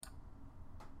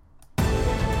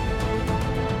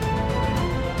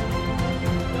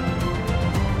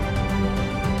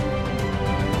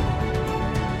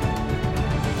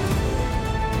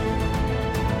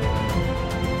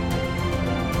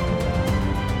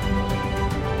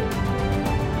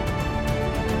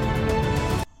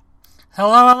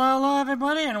Hello, hello, hello,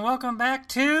 everybody, and welcome back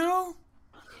to...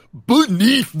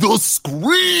 Beneath the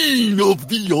Screen of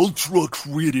the Ultra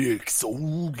Critics.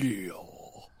 Oh, yeah.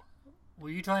 Were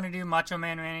you trying to do Macho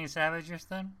Man Randy Savage just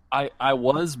then? I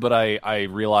was, but I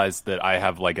realized that I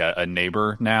have like a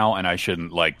neighbor now, and I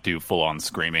shouldn't like do full on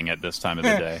screaming at this time of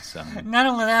the day. So Not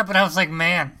only that, but I was like,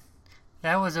 man,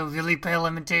 that was a really pale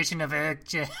imitation of Eric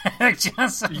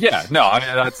Johnson. yeah, no, I mean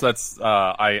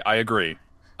I agree.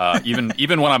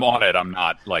 Even when I'm on it, I'm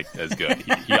not like as good.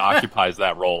 He occupies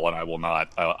that role, and I will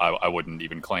not. I wouldn't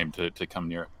even claim to come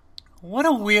near it. What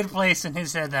a weird place in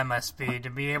his head that must be to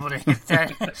be able to hit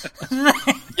that.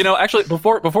 You know, actually,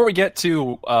 before we get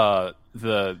to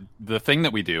the thing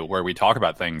that we do where we talk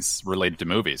about things related to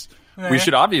movies, we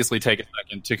should obviously take a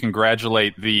second to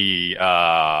congratulate the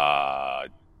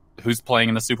who's playing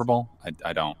in the Super Bowl.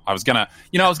 I don't. I was gonna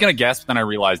guess, but then I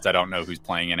realized I don't know who's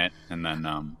playing in it, and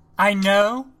then I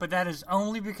know, but that is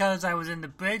only because I was in the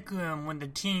break room when the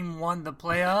team won the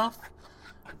playoff.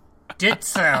 Did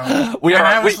so.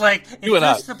 I was like, is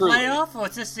this the playoff or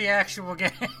is this the actual game?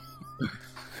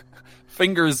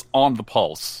 Fingers on the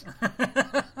pulse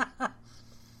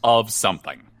of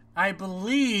something. I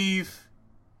believe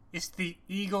it's the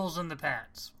Eagles and the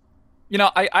Pats. You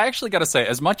know, I actually got to say,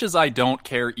 as much as I don't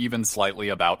care even slightly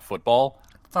about football,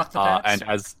 fuck the Pats. and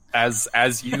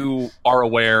as you are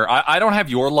aware, I don't have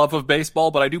your love of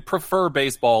baseball, but I do prefer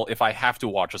baseball if I have to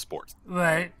watch a sport.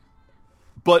 Right.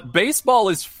 But baseball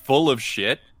is full of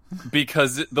shit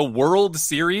because the World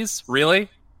Series, really,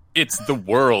 it's the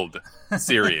World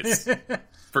Series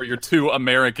for your two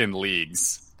American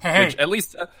leagues. Hey, which at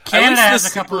least Canada has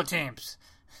a couple of teams.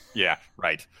 Yeah,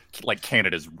 right. Like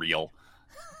Canada's real.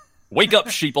 Wake up,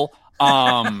 sheeple.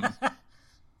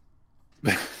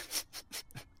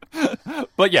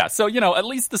 But yeah, so, at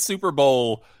least the Super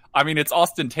Bowl, I mean, it's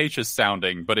ostentatious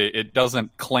sounding, but it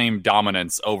doesn't claim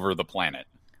dominance over the planet.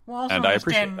 Well, and I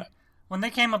appreciate that. When they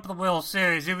came up with the World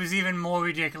Series, it was even more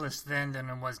ridiculous then than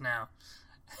it was now.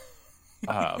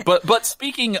 But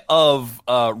speaking of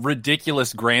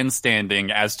ridiculous grandstanding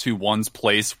as to one's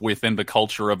place within the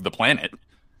culture of the planet,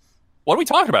 what are we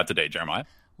talking about today, Jeremiah?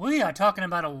 We are talking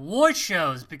about award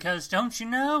shows because, don't you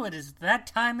know, it is that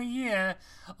time of year,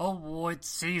 award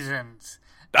seasons.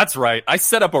 That's right. I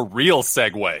set up a real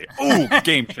segue. Ooh,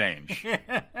 game change.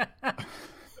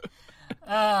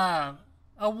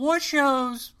 Award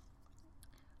shows,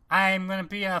 I'm going to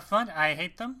be upfront, I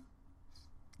hate them.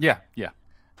 Yeah.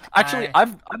 Actually,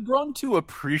 I've grown to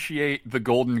appreciate the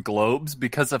Golden Globes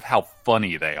because of how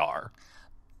funny they are.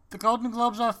 The Golden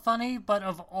Globes are funny, but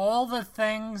of all the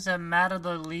things that matter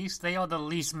the least, they are the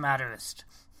least matterest.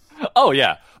 Oh,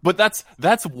 yeah. But that's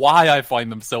why I find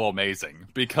them so amazing.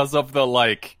 Because of the,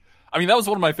 I mean, that was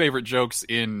one of my favorite jokes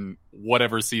in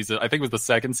whatever season. I think it was the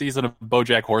second season of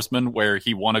BoJack Horseman, where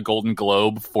he won a Golden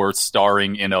Globe for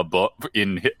starring in a book.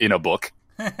 And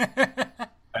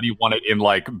he won it in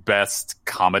best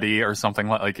comedy or something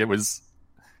like it was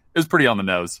pretty on the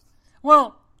nose.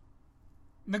 Well,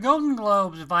 the Golden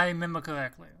Globes, if I remember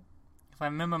correctly, if I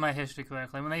remember my history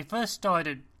correctly, when they first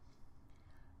started,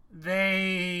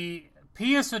 Pia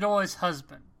Sedor's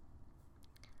husband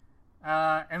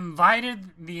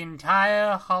invited the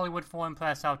entire Hollywood Foreign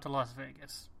Press out to Las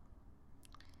Vegas.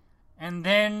 And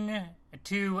then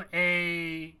to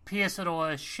a Pia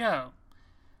Sedor show.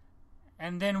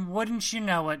 And then, wouldn't you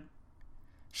know it,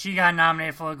 she got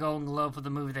nominated for a Golden Globe for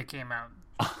the movie that came out.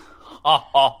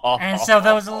 And so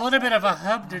there was a little bit of a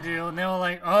hub to do, and they were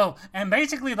like, oh. And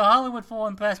basically, the Hollywood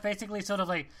Foreign Press basically sort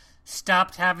of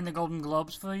stopped having the Golden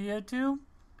Globes for a year or two.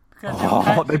 Because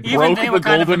they were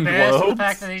kind of embarrassed with the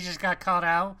fact that they just got caught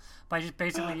out by just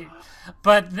basically.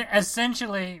 But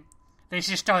essentially, they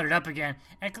just started up again.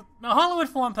 And the Hollywood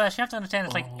Foreign Press, you have to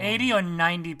understand, it's 80 or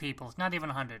 90 people. It's not even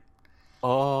 100.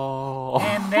 Oh.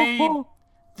 And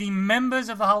the members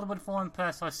of the Hollywood Foreign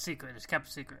Press are secret. It's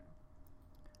kept secret.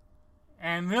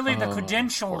 And really, the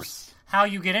credentials, how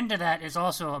you get into that, is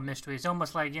also a mystery. It's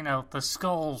almost like, the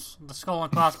skull and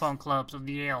crossbone clubs of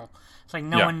the Yale. It's like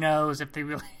no one knows if they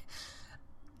really...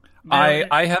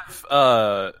 I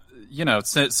have,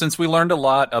 since we learned a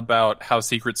lot about how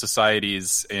secret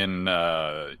societies in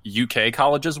UK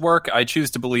colleges work, I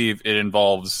choose to believe it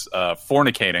involves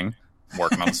fornicating,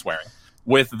 working on the swearing,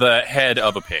 with the head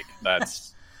of a pig.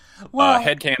 That's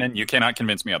headcanon. You cannot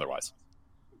convince me otherwise.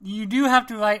 You do have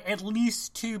to write at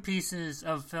least 2 pieces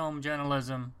of film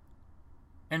journalism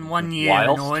in 1 year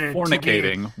whilst in order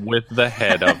fornicating with the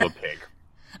head of a pig.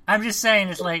 I'm just saying,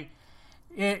 it's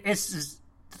it's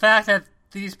the fact that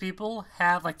these people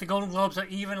have, the Golden Globes are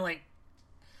even,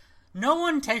 no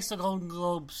one takes the Golden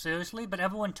Globes seriously, but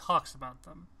everyone talks about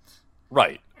them.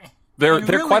 Right. They're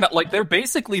really, quite like they're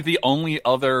basically the only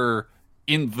other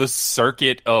in the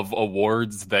circuit of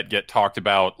awards that get talked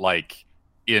about like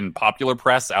in popular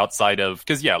press outside of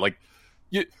because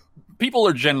people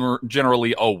are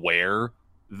generally aware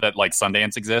that like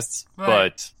Sundance exists, right.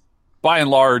 but by and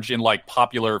large in like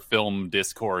popular film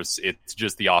discourse, it's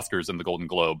just the Oscars and the Golden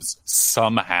Globes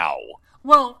somehow.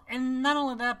 Well, and not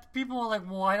only that, people are like,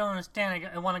 well, I don't understand.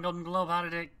 I won a Golden Globe. How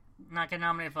did it not get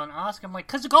nominated for an Oscar? I'm like,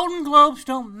 because the Golden Globes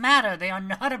don't matter. They are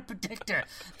not a predictor.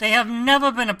 They have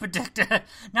never been a predictor.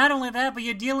 Not only that, but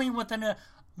you're dealing with a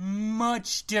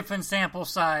much different sample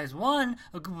size. One,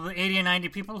 a group of 80 or 90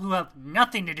 people who have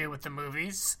nothing to do with the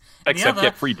movies. Except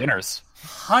get free dinners.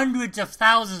 Hundreds of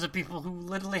thousands of people who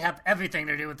literally have everything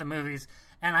to do with the movies.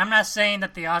 And I'm not saying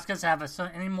that the Oscars have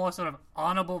any more sort of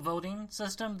honorable voting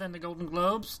system than the Golden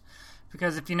Globes,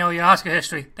 because if you know your Oscar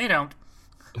history, they don't.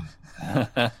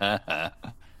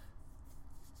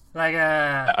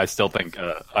 I still think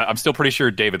I'm still pretty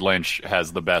sure David Lynch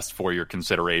has the best for your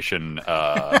consideration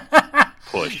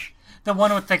push. The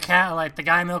one with the cow, like the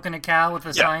guy milking a cow with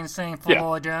the sign saying "full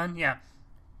or done." Yeah.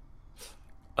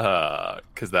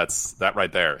 Because that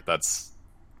right there. That's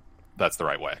the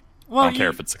right way. Well, I don't care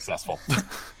if it's successful.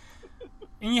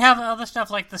 And you have other stuff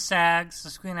like the SAGs, the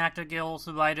Screen Actor Guild,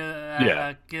 the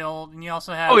Writer Guild, and you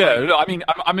also have. Oh yeah, no, I mean,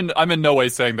 I'm in no way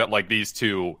saying that like these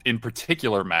two in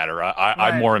particular matter.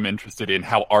 I more am interested in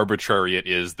how arbitrary it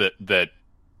is that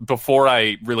before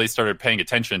I really started paying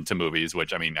attention to movies,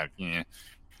 which I mean,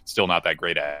 still not that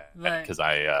great at because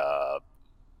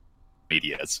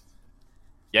medias.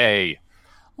 Yay.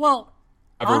 Well,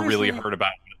 I've really heard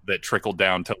about that trickled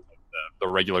down to the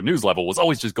regular news level was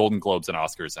always just Golden Globes and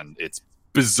Oscars, and it's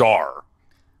bizarre.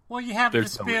 Well, you have the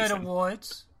Spirit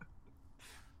Awards,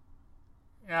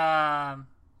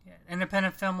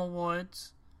 Independent Film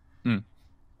Awards,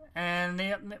 and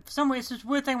for some ways, it's a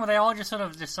weird thing where they all just sort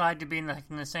of decide to be in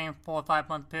the same 4 or 5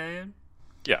 month period.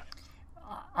 Yeah.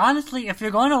 Honestly, if you're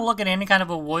going to look at any kind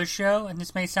of award show, and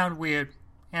this may sound weird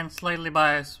and slightly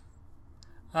biased,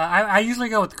 I usually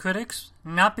go with critics,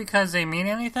 not because they mean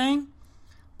anything,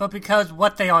 but because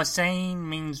what they are saying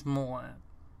means more.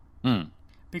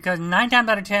 Because 9 times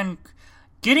out of 10,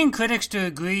 getting critics to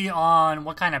agree on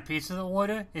what kind of pizza to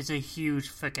order is a huge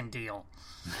freaking deal.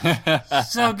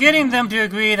 So getting them to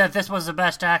agree that this was the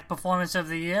best act performance of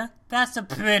the year, that's a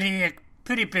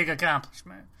pretty big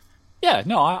accomplishment. Yeah,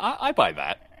 no, I buy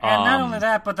that. And not only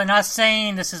that, but they're not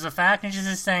saying this is a fact, they're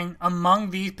just saying, among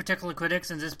these particular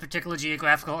critics in this particular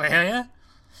geographical area,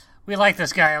 we like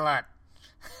this guy a lot.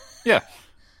 Yeah.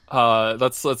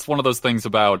 That's one of those things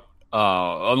about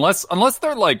unless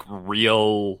they're like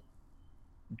real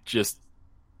just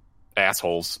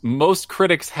assholes, most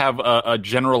critics have a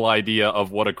general idea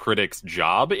of what a critic's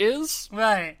job is.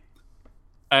 Right.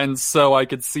 And so I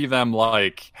could see them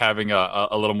like having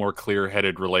a little more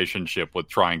clear-headed relationship with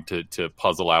trying to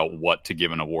puzzle out what to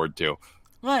give an award to.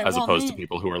 Right. As opposed to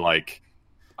people who are like,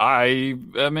 I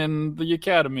am in the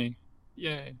Academy.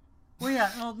 Yay. Well, yeah,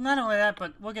 well, not only that,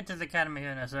 but we'll get to the Academy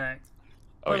here in a sec.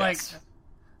 Oh, but, yes.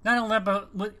 Not only that, but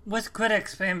with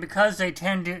critics, and because they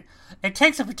tend to... It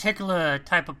takes a particular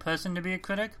type of person to be a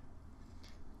critic.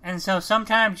 And so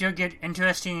sometimes you'll get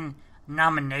interesting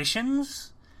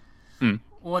nominations,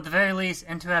 or at the very least,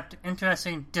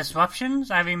 interesting disruptions.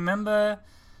 I remember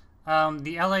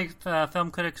the LA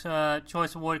Film Critics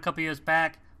Choice Award a couple years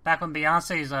back when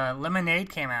Beyonce's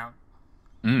Lemonade came out.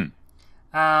 There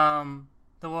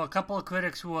were a couple of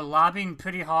critics who were lobbying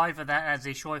pretty hard for that as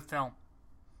a short film.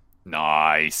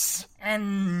 Nice.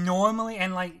 And normally,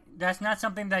 and like, that's not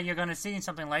something that you're going to see in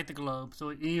something like the Globes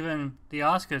or even the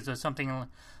Oscars or something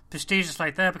prestigious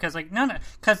like that, because like, no,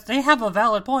 because they have a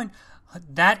valid point.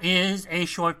 That is a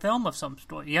short film of some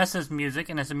sort. Yes, there's music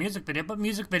and there's a music video, but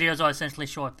music videos are essentially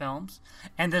short films.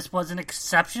 And this was an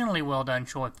exceptionally well done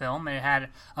short film, and it had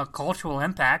a cultural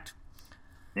impact.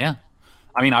 Yeah.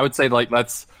 I mean, I would say like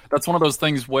that's one of those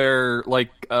things where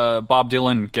like Bob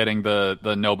Dylan getting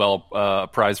the Nobel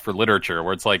Prize for Literature,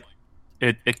 where it's like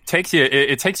it takes you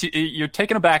you're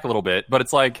taken aback a little bit, but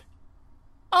it's like,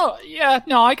 oh yeah,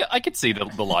 no, I could see the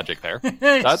logic there.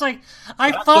 It's like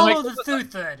I follow the through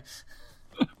thread.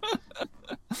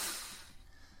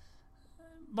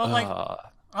 But like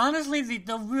honestly,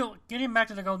 the real, getting back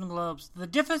to the Golden Globes, the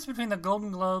difference between the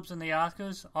Golden Globes and the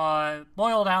Oscars are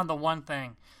boiled down to one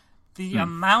thing. The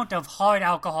amount of hard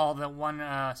alcohol that one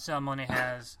ceremony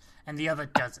has and the other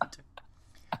doesn't.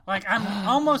 Like, I'm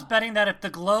almost betting that if the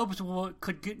Globes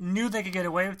knew they could get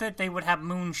away with it, they would have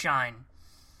moonshine.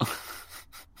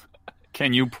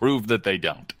 Can you prove that they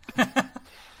don't?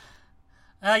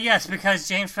 Yes, because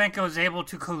James Franco is able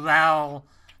to corral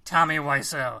Tommy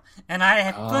Wiseau. And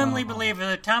I firmly believe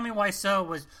that if Tommy Wiseau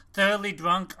was thoroughly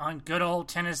drunk on good old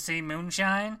Tennessee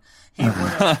moonshine, he would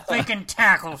have freaking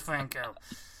tackled Franco.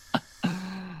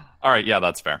 All right, yeah,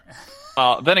 that's fair.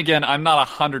 Then again, I'm not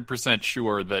 100%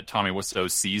 sure that Tommy Wiseau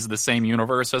sees the same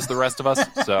universe as the rest of us,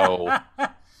 so...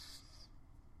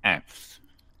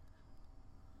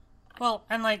 Well,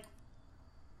 and like,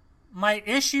 my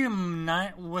issue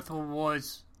with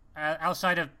awards,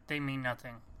 outside of they mean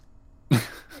nothing,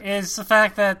 is the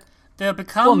fact that there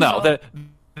becomes... Well, no,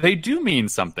 they do mean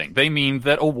something. They mean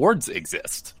that awards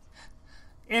exist.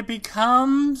 It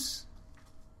becomes...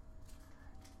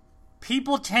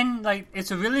 People tend, like, it's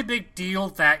a really big deal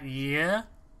that year,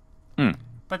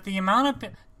 but the amount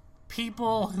of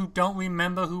people who don't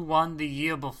remember who won the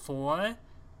year before,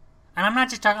 and I'm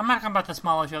not talking about the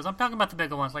smaller shows, I'm talking about the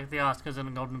bigger ones, like the Oscars and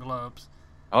the Golden Globes.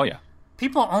 Oh, yeah.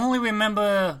 People only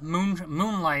remember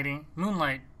Moonlight,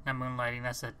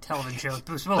 that's a television show.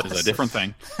 Bruce Willis. That is a different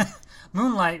thing.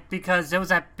 Moonlight, because there was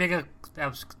that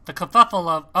was the kerfuffle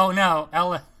of, oh no,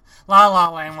 La La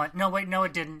Land went, no wait, no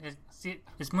it didn't,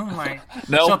 it's Moonlight.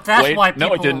 No, so that's wait, why people,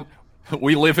 no it didn't.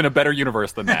 We live in a better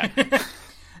universe than that.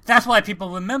 That's why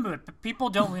people remember it, but people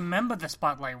don't remember the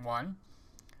Spotlight one.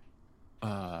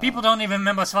 People don't even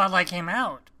remember Spotlight came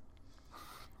out.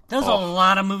 There's a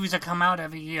lot of movies that come out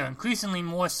every year, increasingly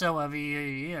more so every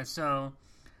year. So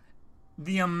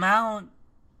the amount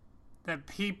that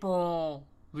people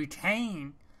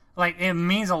retain, like, it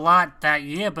means a lot that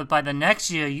year, but by the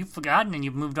next year, you've forgotten and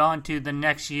you've moved on to the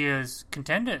next year's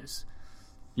contenders.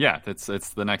 Yeah, it's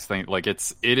the next thing. Like,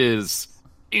 it is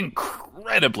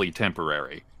incredibly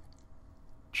temporary.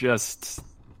 Just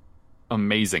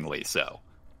amazingly so.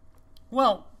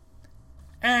 Well,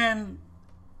 and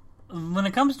when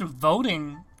it comes to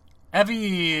voting,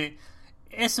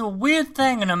 it's a weird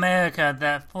thing in America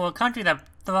that for a country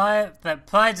that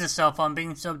prides itself on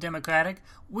being so democratic,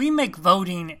 we make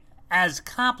voting as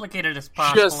complicated as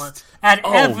possible at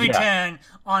every turn,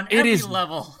 on every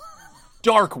level.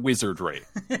 Dark wizardry.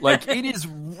 Like, it is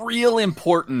real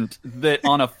important that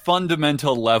on a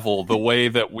fundamental level, the way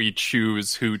that we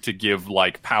choose who to give,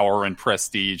 like, power and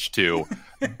prestige to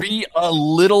be a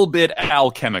little bit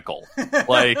alchemical.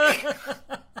 Like,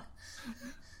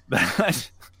 that...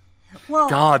 Well,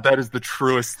 God, that is the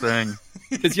truest thing.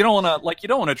 Because you don't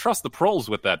want to trust the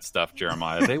proles with that stuff,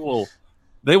 Jeremiah. They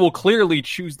will clearly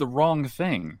choose the wrong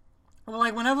thing. Well,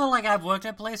 like, whenever, like, I've worked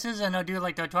at places and they'll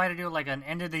try to do, like, an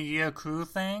end-of-the-year crew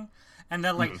thing, and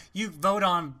they're like, you vote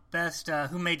on best,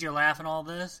 who made you laugh and all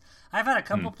this. I've had a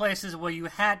couple places where you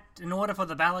had, in order for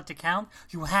the ballot to count,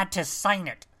 you had to sign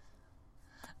it.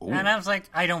 Ooh. And I was like,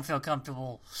 I don't feel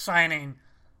comfortable signing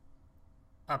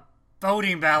a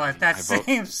voting ballot. That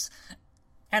seems...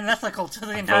 And that's like to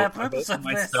the entire purpose of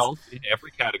this. Myself in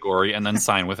every category and then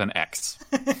sign with an X.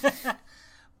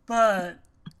 But...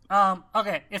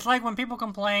 okay, it's like when people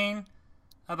complain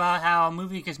about how a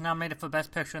movie gets nominated for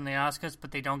Best Picture in the Oscars,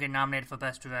 but they don't get nominated for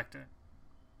Best Director.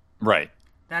 Right.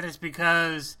 That is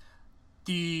because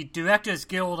the Directors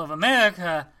Guild of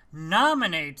America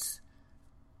nominates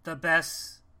the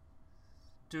best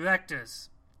directors.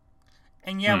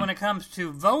 And yet when it comes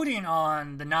to voting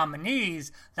on the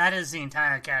nominees, that is the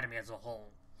entire Academy as a whole.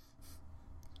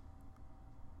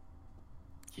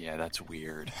 Yeah, that's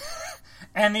weird.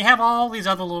 And they have all these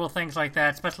other little things like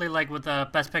that, especially like with the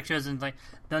Best Pictures and like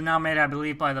they're nominated, I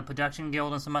believe, by the Production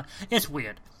Guild and some. It's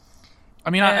weird. I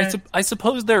mean, I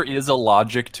suppose there is a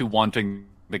logic to wanting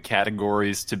the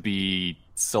categories to be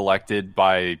selected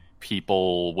by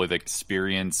people with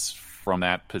experience from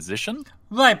that position.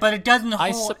 Right, but it doesn't.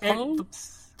 I suppose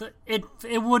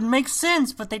it would make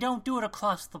sense, but they don't do it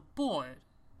across the board.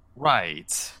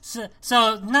 Right. So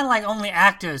not like only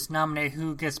actors nominate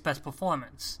who gets best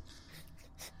performance.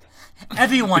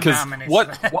 Everyone nominates.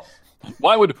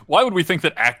 Why would we think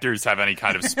that actors have any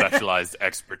kind of specialized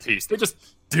expertise? They just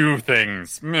do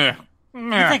things. Meh.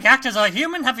 You think actors are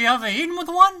human? Have you ever eaten with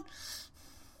one?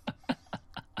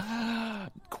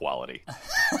 Quality.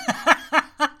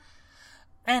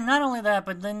 And not only that,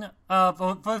 but then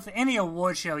for any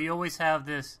award show, you always have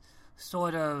this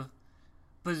sort of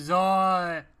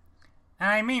bizarre, and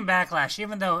I mean backlash,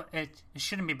 even though it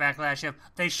shouldn't be backlash. If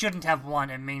they shouldn't have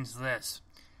won, it means this.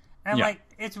 And, like,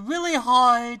 it's really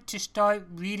hard to start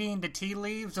reading the tea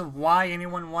leaves of why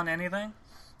anyone won anything.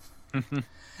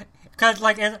 Because,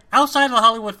 like, outside of the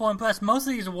Hollywood Foreign Press, most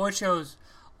of these award shows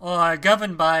are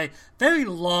governed by very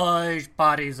large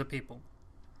bodies of people.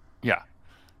 Yeah.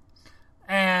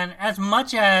 And as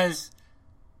much as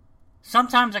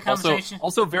sometimes a conversation...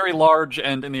 Also very large,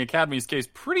 and in the Academy's case,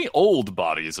 pretty old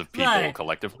bodies of people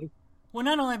collectively. Well,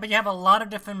 not only, but you have a lot of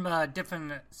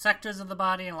different sectors of the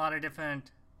body and a lot of different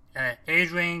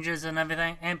age ranges and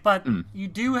everything. But you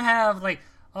do have like,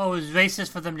 oh, it's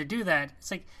racist for them to do that.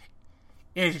 It's like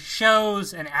it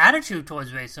shows an attitude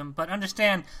towards racism, but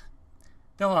understand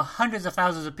there were hundreds of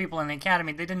thousands of people in the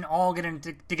academy. They didn't all get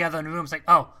together in rooms like,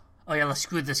 oh yeah, let's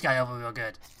screw this guy over real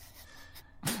good.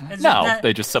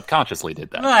 They just subconsciously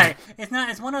did that. Right.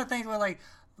 It's one of the things where like.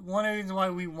 One of the reasons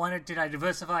why we wanted to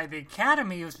diversify the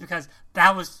academy was because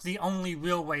that was the only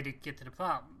real way to get to the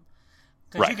problem.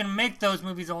 Because you can make those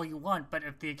movies all you want, but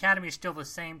if the academy is still the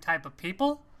same type of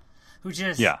people who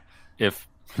just who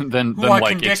are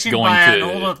like conditioned by an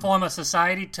older form of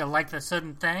society to like the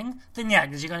certain thing, then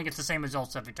because you're going to get the same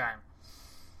results every time.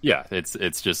 Yeah,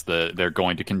 it's just they're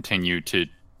going to continue to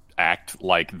act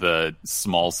like the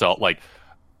small cell, like.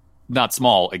 Not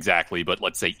small exactly, but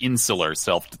let's say insular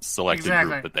self-selected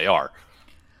group that they are.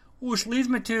 Which leads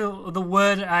me to the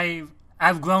word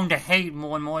I've grown to hate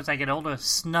more and more as I get older,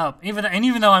 snub. Even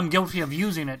though I'm guilty of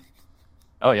using it.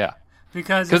 Oh, yeah.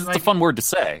 Because it's a fun word to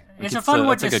say. It's a fun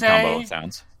word to say. That's a good combo of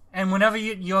sounds. And whenever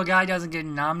your guy doesn't get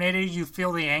nominated, you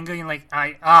feel the anger. You're like,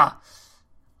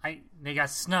 they got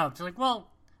snubbed. You're like, well,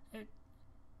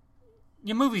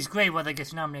 your movie's great whether it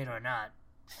gets nominated or not.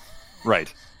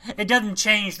 Right. It doesn't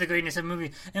change the greatness of the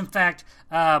movie. In fact,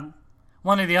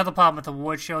 one of the other problems with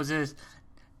award shows is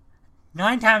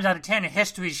 9 times out of 10,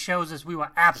 history shows us we were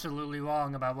absolutely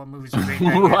wrong about what movies are great.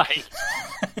 Right.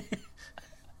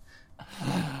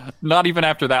 Not even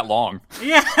after that long.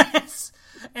 Yes.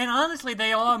 And honestly,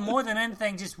 they are more than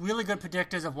anything just really good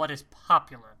predictors of what is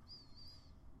popular.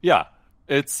 Yeah.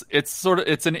 It's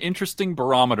an interesting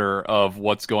barometer of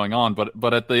what's going on,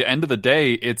 but at the end of the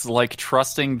day, it's like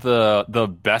trusting the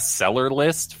bestseller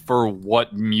list for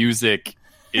what music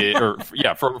for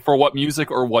what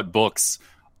music or what books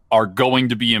are going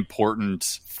to be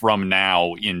important from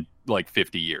now in like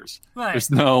 50 years. Right.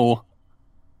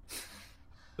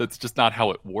 That's just not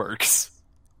how it works.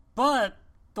 But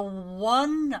the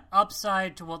one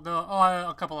upside to there are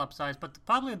a couple upsides, but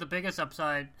probably the biggest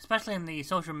upside, especially in the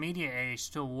social media age,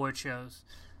 to award shows,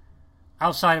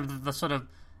 outside of the sort of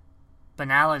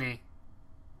banality,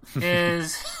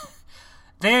 is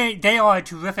they are a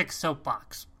terrific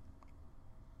soapbox.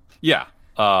 Yeah,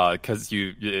 because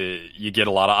you get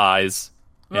a lot of eyes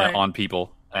on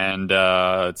people, and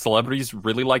celebrities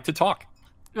really like to talk.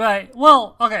 Right.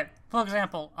 Well, okay. For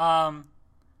example,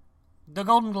 the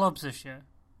Golden Globes this year.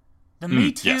 The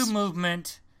Me Too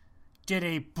movement did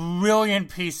a brilliant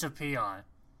piece of PR.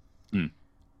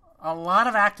 A lot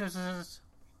of actresses,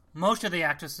 most of the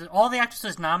actresses, all the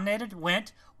actresses nominated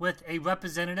went with a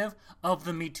representative of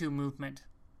the Me Too movement.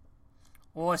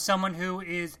 Or someone who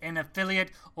is an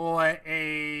affiliate or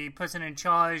a person in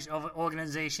charge of an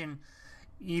organization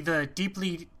either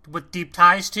with deep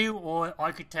ties to or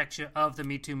architecture of the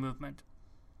Me Too movement.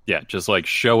 Yeah, just like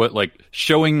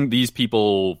showing these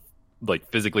people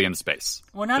like physically in space.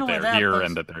 Well, not only they're here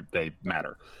and that they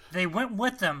matter. They went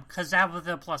with them because that was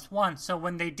their +1. So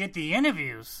when they did the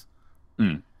interviews,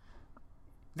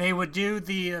 they would do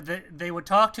they would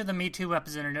talk to the Me Too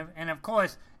representative, and of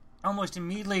course, almost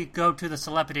immediately go to the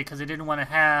celebrity because they didn't want to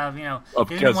have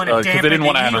they didn't want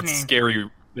to have a scary.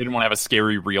 They didn't want to have a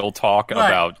scary real talk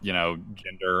about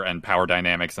gender and power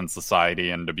dynamics in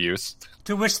society and abuse.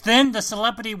 To which then the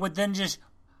celebrity would then just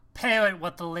parrot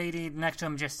what the lady next to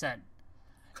him just said.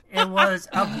 It was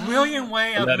a brilliant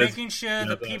way of making sure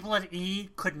the people at E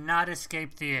could not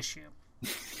escape the issue.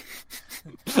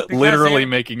 Literally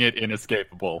making it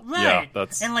inescapable. Right. Yeah,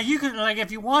 that's... And you could if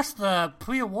you watch the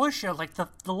pre-award show,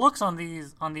 the looks on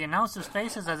the announcers'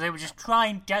 faces as they were just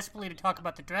trying desperately to talk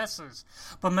about the dresses.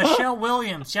 But Michelle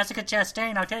Williams, Jessica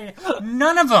Chastain, I'll tell you,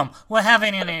 none of them were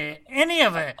having any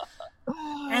of it.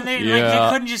 And they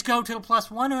couldn't just go to the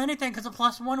 +1 or anything because the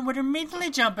 +1 would immediately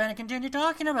jump in and continue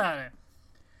talking about it.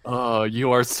 Oh,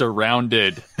 you are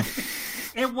surrounded.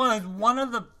 It was one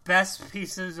of the best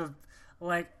pieces of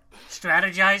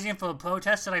strategizing for a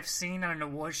protest that I've seen on an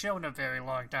award show in a very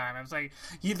long time. I was like,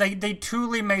 they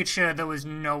truly made sure there was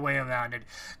no way around it.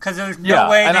 Because there was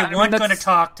no way they weren't going to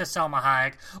talk to Salma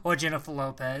Hayek or Jennifer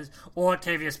Lopez or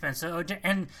Octavia Spencer.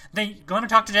 And they going to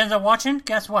talk to Denzel Washington?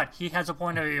 Guess what? He has a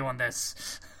point of view on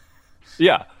this.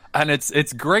 Yeah, and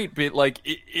it's great, but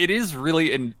it is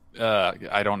really,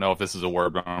 I don't know if this is a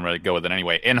word, but I'm going to go with it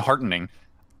anyway, enheartening.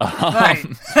 Right.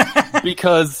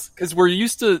 because we're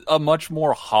used to a much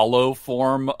more hollow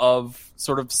form of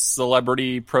sort of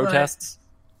celebrity protests.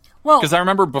 Right. Well, because I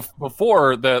remember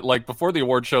before the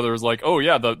award show, there was oh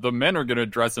yeah, the men are going to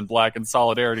dress in black in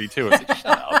solidarity too. It's shut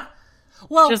up.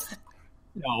 Well, just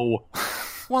no.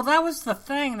 Well, that was the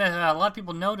thing that a lot of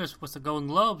people noticed with the Golden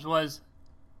Globes was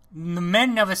the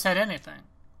men never said anything.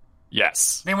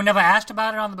 Yes. They were never asked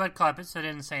about it on the red carpet, so they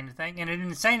didn't say anything. And they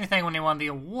didn't say anything when they won the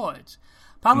awards.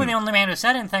 Probably the only man who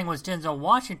said anything was Denzel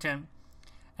Washington.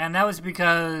 And that was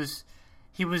because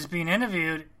he was being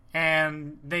interviewed,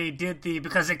 and they did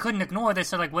because they couldn't ignore it, they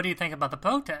said, like, what do you think about the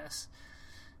protests?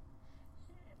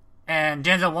 And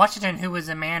Denzel Washington, who was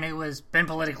a man who has been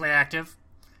politically active,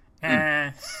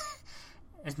 and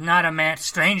is not a man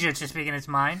stranger to speaking his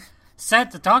mind,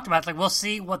 talked about, like, we'll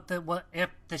see what if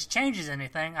this changes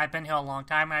anything. I've been here a long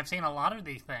time, and I've seen a lot of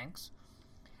these things,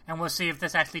 and we'll see if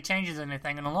this actually changes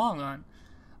anything in the long run.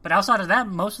 But outside of that,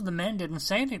 most of the men didn't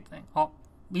say anything, at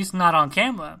least not on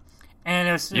camera. And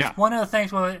it's one of the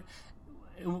things where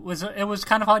it was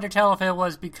kind of hard to tell if it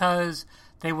was because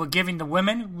they were giving the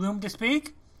women room to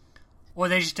speak, or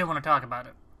they just didn't want to talk about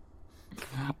it.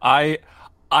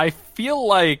 I feel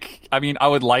like, I mean, I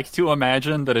would like to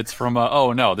imagine that it's from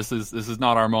oh no, this is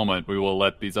not our moment. We will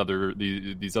let these other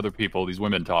people, these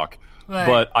women talk. Right.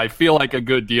 But I feel like a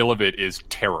good deal of it is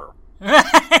terror.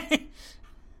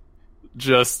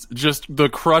 Just the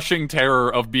crushing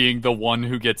terror of being the one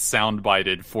who gets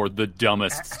soundbited for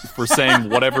saying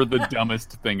whatever the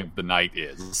dumbest thing of the night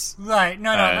is. Right.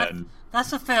 No,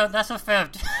 that's a fair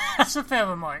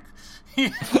remark.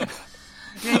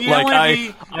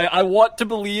 I want to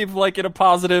believe like in a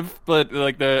positive, but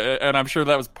like and I'm sure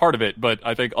that was part of it, but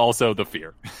I think also the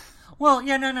fear. Well,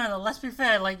 yeah, no. Let's be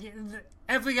fair. Like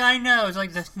every guy knows,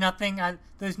 like there's nothing.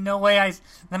 There's no way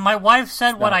my wife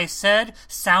said what I said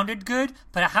sounded good,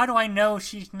 but how do I know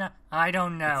she's not? I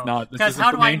don't know. Because how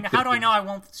do I know I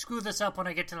won't screw this up when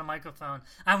I get to the microphone?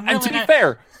 And to be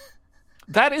fair,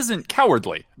 that isn't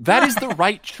cowardly. That is the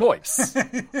right choice.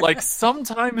 Like,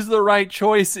 sometimes the right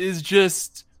choice is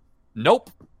just, nope,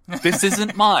 this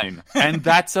isn't mine. And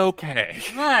that's okay.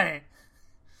 Right.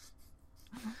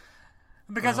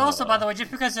 Because also, by the way,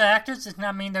 just because they're actors does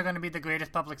not mean they're going to be the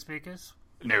greatest public speakers.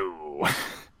 No.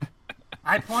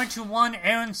 I point to one,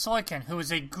 Aaron Sorkin, who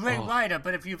is a great writer,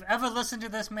 but if you've ever listened to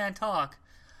this man talk,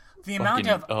 the amount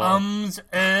of ums,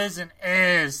 and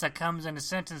is that comes in a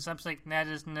sentence, I'm like,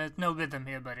 there's no rhythm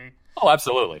here, buddy. Oh,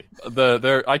 absolutely.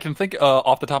 I can think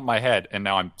off the top of my head, and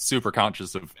now I'm super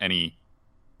conscious of any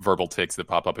verbal tics that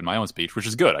pop up in my own speech, which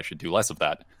is good. I should do less of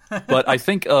that. But I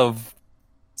think of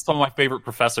some of my favorite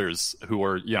professors who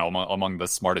are, among the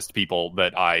smartest people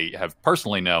that I have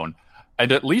personally known,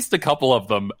 and at least a couple of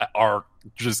them are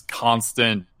just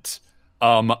constant,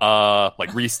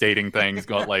 like restating things,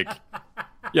 going like.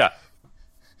 Yeah.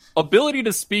 Ability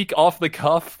to speak off the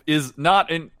cuff is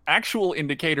not an actual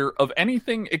indicator of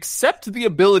anything except the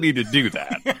ability to do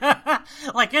that.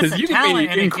 Like, it's a you talent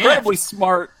can be incredibly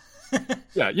smart.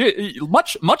 Yeah,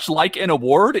 much like an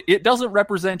award, it doesn't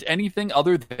represent anything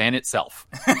other than itself.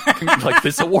 Like,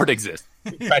 this award exists.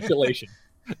 Congratulations.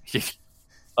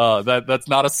 That's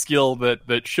not a skill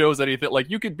that shows anything.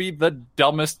 Like, you could be the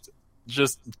dumbest,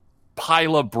 just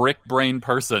pile of brick brain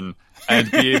person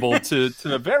and be able to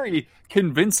very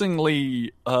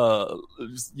convincingly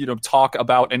talk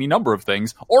about any number of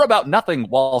things or about nothing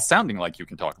while sounding like you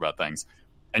can talk about things.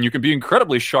 And you can be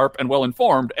incredibly sharp and well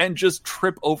informed and just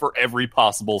trip over every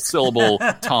possible syllable,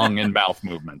 tongue, and mouth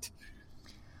movement.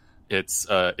 It's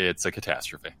a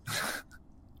catastrophe.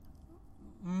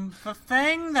 The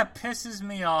thing that pisses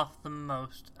me off the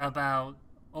most about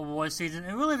award season,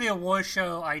 and really the award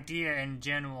show idea in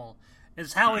general,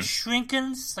 is how it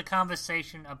shrinkens the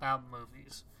conversation about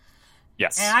movies.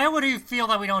 Yes. And I already feel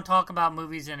that we don't talk about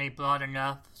movies in a broad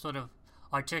enough, sort of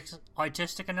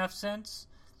artistic enough sense.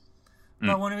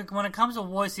 But when it comes to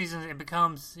award season, it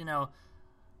becomes,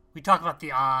 we talk about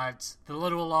the odds, the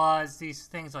literal odds, these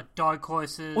things like dark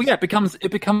horses. Well, yeah,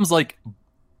 it becomes like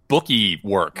bookie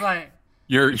work. Right.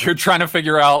 You're trying to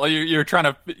figure out, you're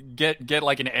trying to get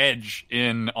like an edge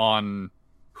in on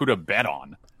who to bet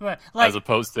on. Right. Like, as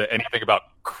opposed to anything about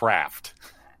craft.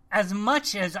 As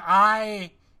much as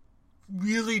I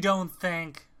really don't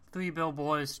think Three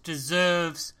Billboards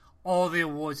deserves all the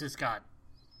awards it's got.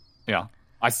 Yeah.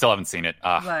 I still haven't seen it.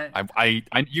 Right.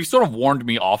 I you sort of warned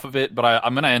me off of it, but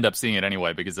I'm going to end up seeing it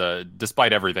anyway because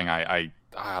despite everything, I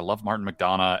love Martin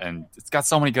McDonagh and it's got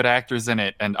so many good actors in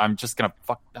it, and I'm just gonna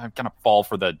fall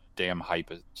for the damn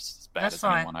hype as bad That's as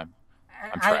fine. anyone.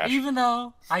 I'm trash. Even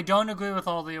though I don't agree with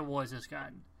all the awards it's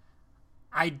gotten,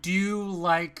 I do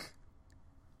like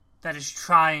that it's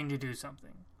trying to do something.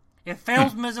 It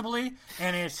fails miserably,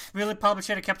 and it's really probably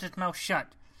should have kept its mouth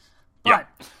shut. But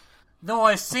though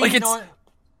I've seen,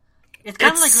 it's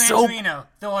kind of like Gran Torino.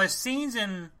 There are scenes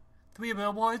in Three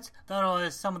Billboards that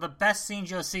are some of the best scenes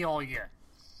you'll see all year.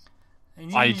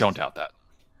 I don't doubt that.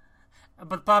 But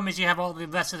the problem is you have all the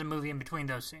rest of the movie in between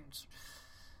those scenes.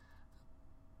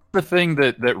 The thing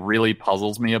that really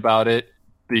puzzles me about it,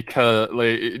 because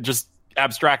just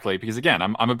abstractly, because again,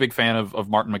 I'm a big fan of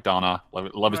Martin McDonagh.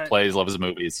 Love his plays, love his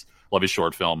movies, love his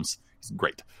short films. He's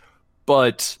great,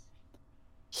 but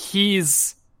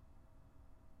he's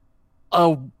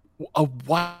a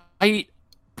white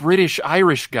British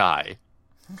Irish guy.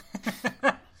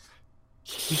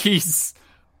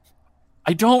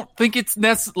 I don't think it's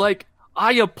like,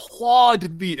 I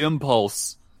applaud the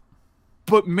impulse,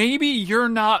 but maybe you're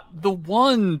not the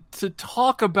one to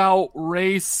talk about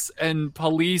race and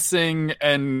policing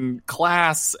and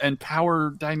class and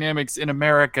power dynamics in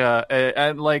America.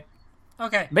 And like,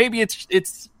 okay, maybe it's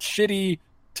shitty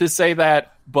to say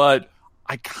that, but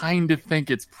I kind of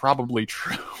think it's probably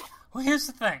true. Well, here's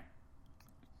the thing.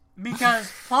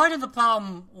 Because part of the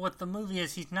problem with the movie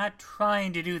is he's not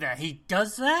trying to do that. He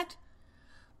does that,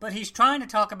 but he's trying to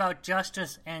talk about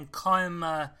justice and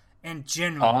karma in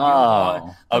general.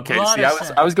 Oh, okay. See,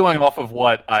 I was going off of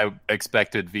what I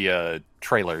expected via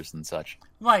trailers and such.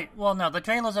 Right. Well, no, the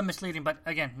trailers are misleading, but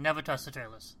again, never trust the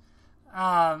trailers.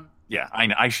 Yeah,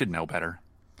 I should know better.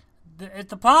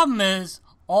 The problem is,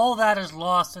 all that is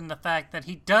lost in the fact that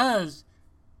he does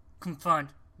confront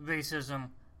racism,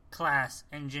 class,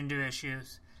 and gender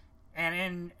issues. And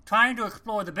in trying to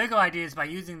explore the bigger ideas by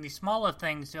using these smaller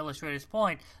things to illustrate his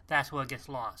point, that's where it gets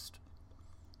lost.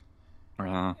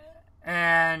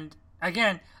 And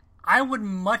again, I would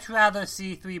much rather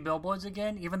see Three Billboards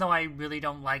again, even though I really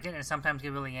don't like it and sometimes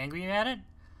get really angry at it,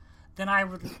 than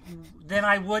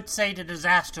I would say The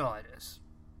Disaster Artist.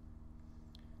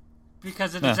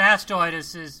 Because The Disaster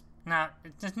Artist is not...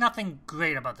 There's nothing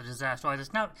great about The Disaster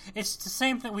Artist. It's the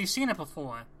same thing. We've seen it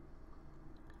before.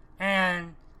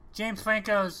 And James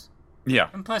Franco's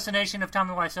impersonation of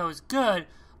Tommy Wiseau is good,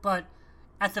 but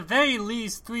at the very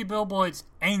least, Three Billboards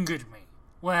angered me.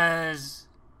 Whereas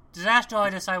Disaster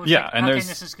Artist, I was like, okay,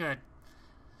 this is good.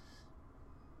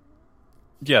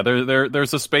 Yeah,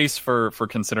 there's a space for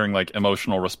considering like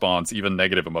emotional response, even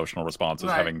negative emotional response,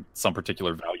 as having some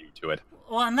particular value to it.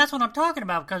 Well, and that's what I'm talking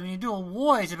about, because when you do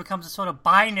awards, it becomes a sort of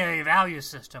binary value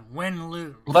system,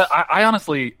 win-lose. But I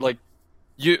honestly, like,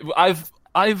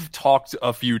 I've talked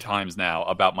a few times now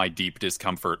about my deep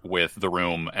discomfort with The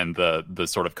Room and the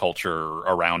sort of culture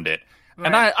around it. Right.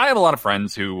 And I have a lot of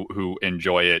friends who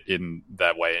enjoy it in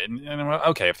that way. And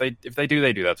okay, if they do,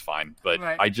 they do, that's fine. But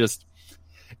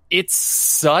it's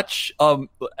such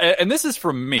and this is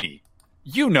from me.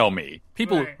 You know me.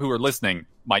 People who are listening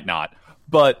might not.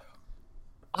 But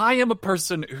I am a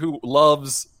person who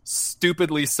loves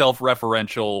stupidly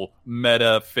self-referential,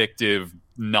 meta-fictive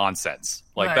nonsense.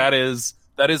 Like that is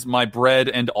my bread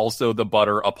and also the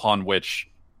butter upon which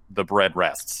the bread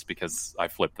rests, because I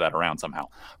flipped that around somehow.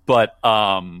 But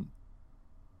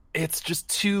it's just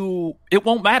too... It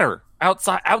won't matter.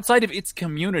 Outside of its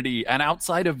community and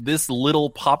outside of this little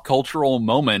pop cultural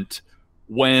moment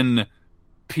when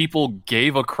people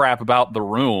gave a crap about The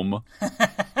Room,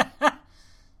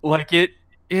 like it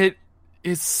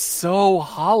is so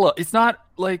hollow. It's not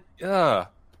like...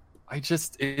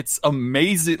 it's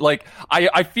amazing. Like,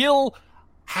 I feel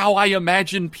how I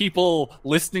imagine people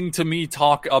listening to me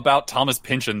talk about Thomas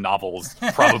Pynchon novels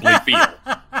probably feel.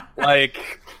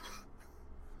 Like,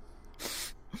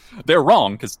 they're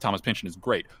wrong, because Thomas Pynchon is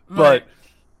great, but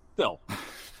still.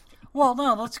 Well,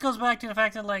 no, this goes back to the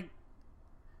fact that, like,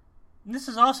 this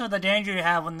is also the danger you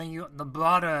have when the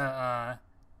broader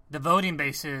the voting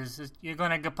base is you're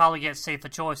going to probably get safer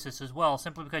choices as well,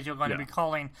 simply because you're going to be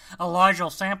calling a larger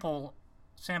sampling,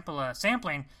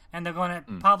 and they're going to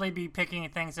probably be picking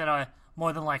things that are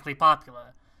more than likely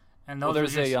popular. And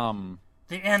those there's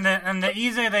the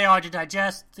easier they are to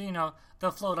digest,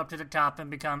 they'll float up to the top and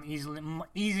become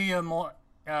easier, more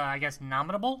I guess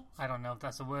nominable. I don't know if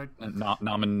that's a word.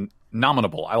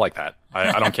 Nominable. I like that.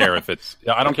 I don't care if it's.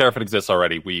 I don't care if it exists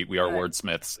already. We are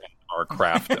wordsmiths. And our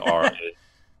craft are.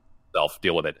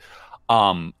 Deal with it.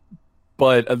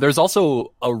 But there's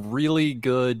also a really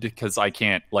good, because I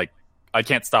can't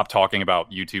stop talking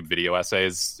about YouTube video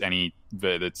essays.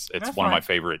 It's one of my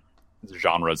favorite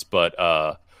genres.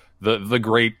 But the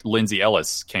great Lindsay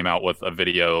Ellis came out with a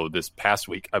video this past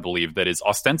week, I believe, that is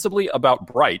ostensibly about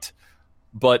Bright,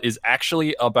 but is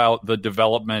actually about the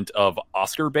development of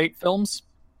Oscar bait films.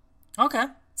 Okay.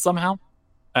 Somehow,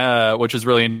 which is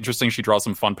really interesting. She draws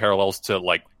some fun parallels to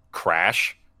like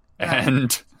Crash. And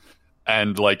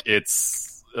like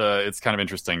it's kind of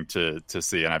interesting to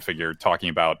see, and I figure talking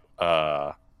about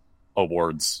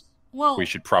awards, we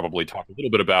should probably talk a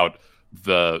little bit about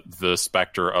the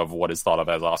specter of what is thought of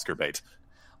as Oscar bait.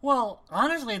 Well,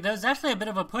 honestly, there's actually a bit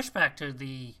of a pushback to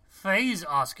the phrase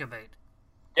Oscar bait.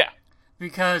 Yeah.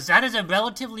 Because that is a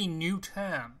relatively new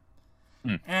term.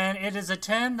 Hmm. And it is a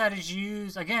term that is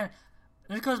used, again,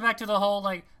 this goes back to the whole,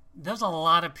 like, there's a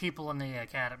lot of people in the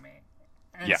Academy.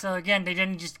 And so, again, they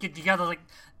didn't just get together like,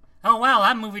 oh, wow,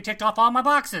 that movie ticked off all my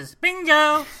boxes.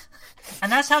 Bingo!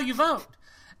 And that's how you vote.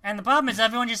 And the problem is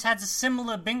everyone just has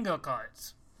similar bingo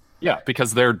cards. Yeah,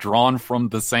 because they're drawn from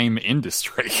the same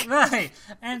industry. Right.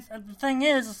 And the thing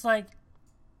is, it's like,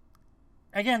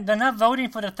 again, they're not voting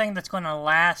for the thing that's going to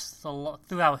last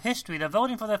throughout history. They're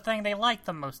voting for the thing they like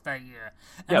the most that year.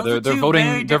 And yeah, they're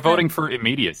voting. They're voting for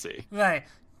immediacy. Right.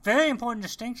 Very important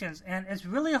distinctions, and it's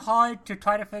really hard to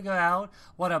try to figure out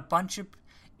what a bunch of.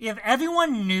 If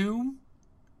everyone knew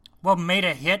what made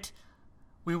a hit,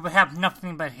 we would have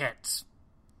nothing but hits.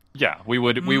 Yeah, we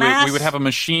would have a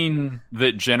machine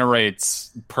that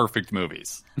generates perfect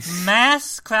movies.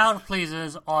 Mass crowd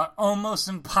pleasers are almost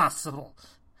impossible.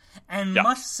 And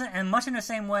much in the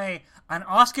same way, an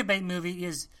Oscar bait movie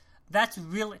that's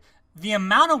really the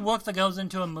amount of work that goes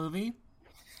into a movie.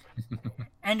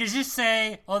 And to just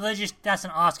say, oh, that's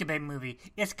an Oscar bait movie,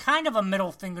 it's kind of a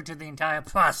middle finger to the entire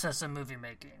process of movie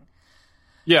making.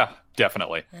 Yeah,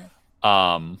 definitely.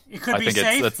 It could be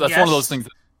safe. That's one of those things.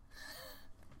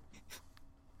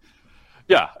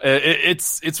 Yeah,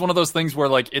 it's one of those things where,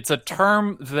 like, it's a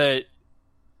term that,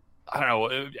 I don't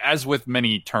know, as with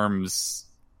many terms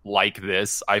like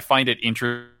this, I find it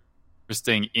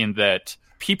interesting in that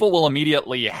people will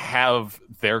immediately have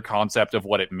their concept of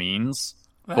what it means,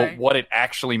 right. But what it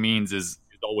actually means is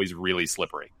always really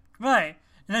slippery. Right,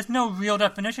 and there's no real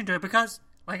definition to it because,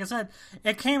 like I said,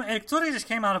 it sort of just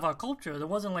came out of our culture. There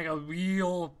wasn't like a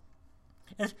real...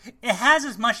 It has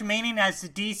as much meaning as the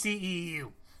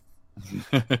DCEU.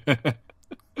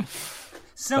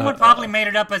 Someone probably made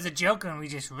it up as a joke and we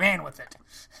just ran with it.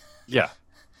 Yeah.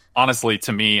 Honestly,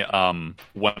 to me,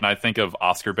 when I think of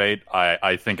Oscar bait,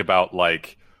 I think about,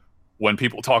 like, when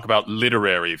people talk about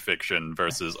literary fiction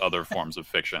versus other forms of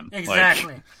fiction.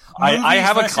 Exactly. Like, I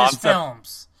have a concept.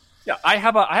 Films. Yeah, I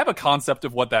have a concept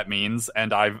of what that means,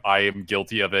 and I am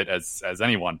guilty of it as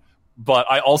anyone. But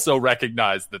I also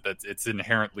recognize that it's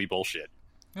inherently bullshit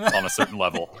on a certain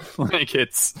level. Like,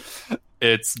 it's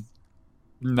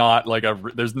not like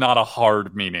there's not a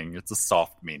hard meaning. It's a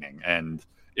soft meaning, and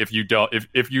if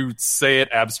you say it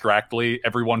abstractly,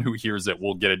 everyone who hears it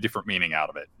will get a different meaning out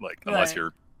of it. Like, unless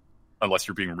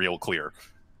you're being real clear.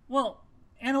 Well,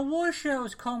 and award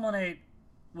shows culminate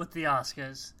with the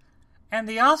Oscars, and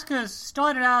the Oscars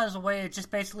started out as a way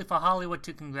just basically for Hollywood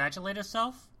to congratulate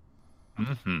itself.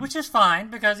 Mm-hmm. Which is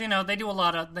fine because they do a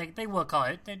lot of they work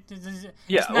hard.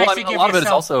 Yeah, well, I mean, a lot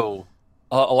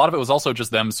of it was also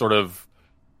just them sort of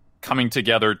coming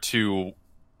together to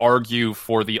argue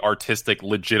for the artistic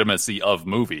legitimacy of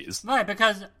movies, right?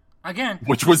 Because again,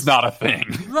 which was not a thing,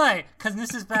 right? Because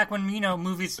this is back when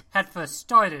movies had first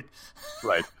started,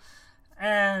 right?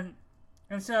 and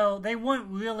so they weren't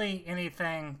really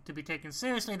anything to be taken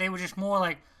seriously. They were just more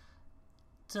like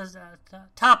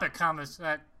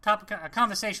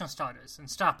conversation starters and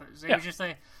stoppers. They were just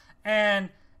like, and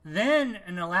then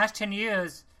in the last 10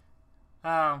 years,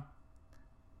 it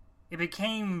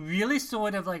became really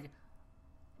sort of like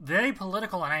very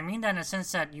political, and I mean that in a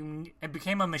sense that it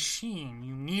became a machine.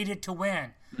 You needed to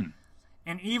win.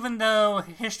 And even though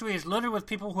history is littered with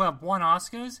people who have won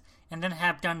Oscars and then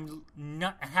have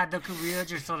had their career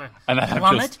just sort of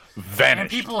plummet, vanished, and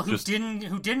people who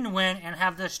didn't win and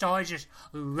have their stars just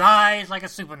rise like a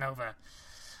supernova.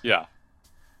 Yeah.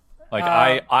 Like,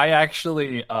 I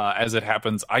actually, as it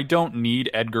happens, I don't need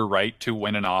Edgar Wright to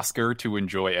win an Oscar to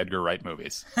enjoy Edgar Wright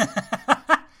movies.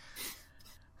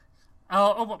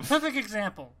 Perfect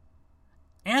example.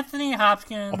 Anthony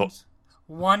Hopkins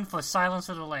won for Silence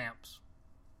of the Lambs.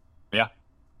 Yeah.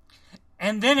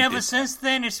 And then ever since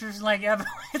then, it's just like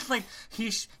it's like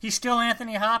he's still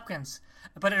Anthony Hopkins,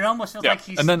 but it almost feels like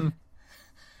he's in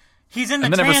the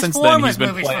Transformers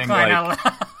movies for crying out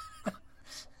loud.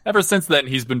 Ever since then,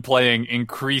 he's been playing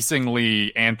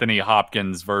increasingly Anthony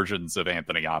Hopkins versions of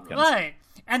Anthony Hopkins. Right,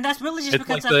 and that's really just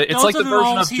because it's like the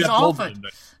version of Jeff Goldblum.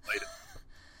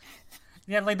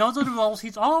 Yeah, like those are the roles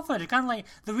he's offered. It's kind of like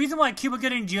the reason why Cuba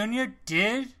Gooding Jr.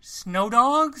 did Snow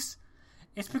Dogs.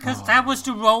 It's because that was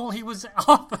the role he was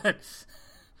offered.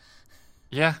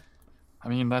 Yeah, I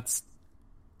mean that's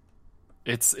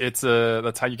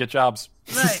how you get jobs,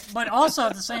 right? But also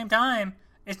at the same time,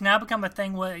 it's now become a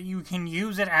thing where you can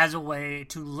use it as a way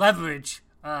to leverage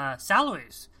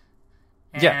salaries.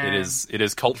 And yeah, it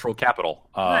is cultural capital.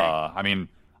 Right. I mean,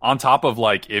 on top of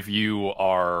like if you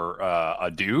are a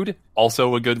dude,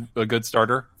 also a good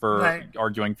starter for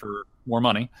arguing for more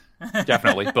money,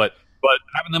 definitely, but. but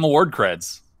having them award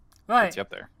creds Right. gets you up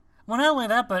there. Well, not only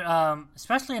that, but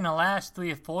especially in the last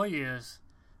 3 or 4 years,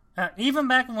 even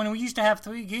back when we used to have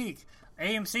 3 Geek,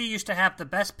 AMC used to have the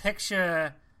Best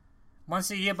Picture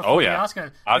once a year before the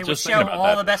Oscars. I They was would just thinking show about all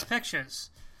that. the Best Pictures.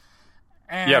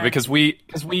 And Yeah, because we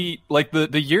like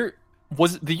the year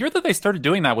was the year that they started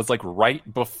doing that was like right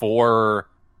before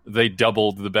they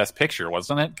doubled the Best Picture,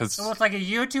 wasn't it? Because it was like a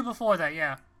year or 2 before that,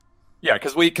 yeah. yeah,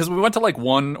 because we went to like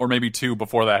 1 or maybe 2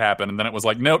 before that happened, and then it was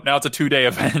like, nope, now it's a 2-day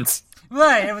event.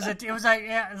 Right, it was like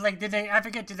yeah, like did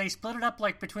they split it up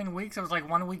like between weeks? It was like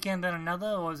one weekend then another,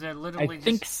 or was it literally? I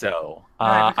think so.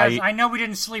 Right, because I know we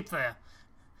didn't sleep there.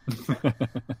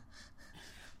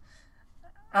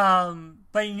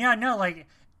 But yeah, no, like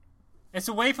it's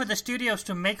a way for the studios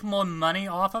to make more money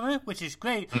off of it, which is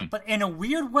great. But in a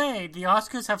weird way, the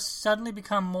Oscars have suddenly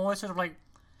become more sort of like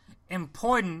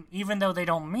important, even though they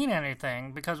don't mean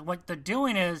anything, because what they're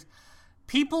doing is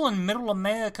people in Middle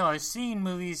America are seeing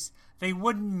movies they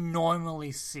wouldn't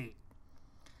normally see.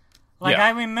 Like Yeah. I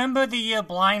remember the year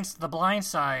The Blind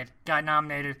Side got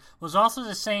nominated was also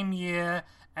the same year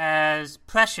as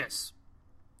Precious.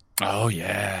 Oh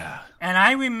yeah. And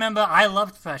I remember I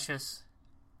loved Precious.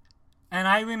 And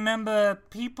I remember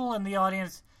people in the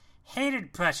audience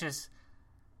hated Precious,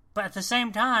 but at the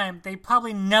same time, they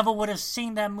probably never would have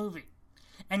seen that movie.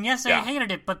 And yes, they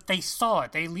hated it, but they saw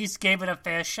it. They at least gave it a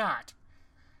fair shot.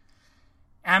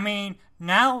 I mean,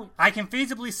 now I can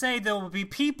feasibly say there will be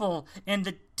people in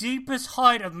the deepest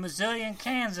heart of Missouri and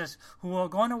Kansas who are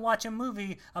going to watch a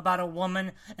movie about a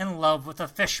woman in love with a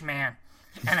fish man.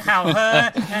 And how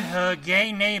her and her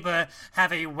gay neighbor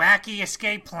have a wacky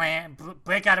escape plan,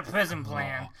 break out of prison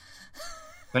plan.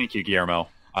 Thank you, Guillermo.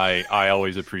 I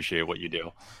always appreciate what you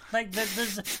do. Like,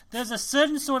 there's a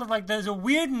certain sort of, like, there's a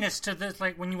weirdness to this,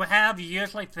 like, when you have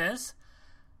years like this,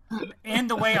 in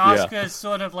the way Oscars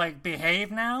sort of, like,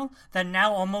 behave now, that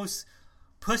now almost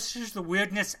pushes the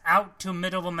weirdness out to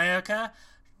Middle America,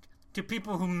 to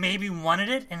people who maybe wanted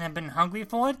it and have been hungry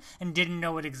for it and didn't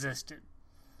know it existed.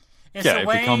 It's Yeah,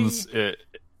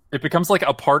 it becomes like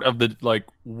a part of the, like,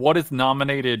 what is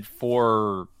nominated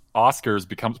for Oscars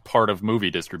becomes part of movie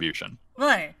distribution.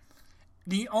 Right.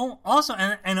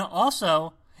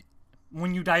 Also,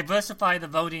 when you diversify the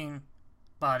voting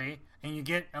body and you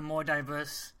get a more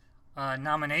diverse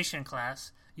nomination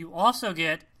class, you also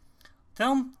get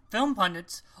film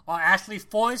pundits are actually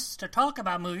forced to talk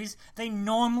about movies they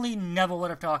normally never would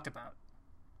have talked about.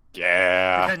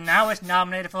 Yeah. Because now it's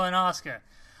nominated for an Oscar.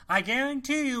 I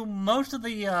guarantee you most of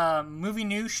the movie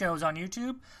news shows on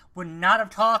YouTube would not have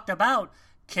talked about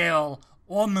Carol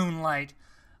or Moonlight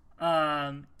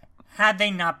had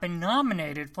they not been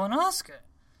nominated for an Oscar.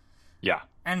 Yeah.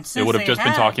 And since it would have just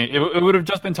been talking. It would have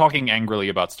just been talking angrily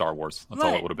about Star Wars. That's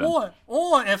all it would have been.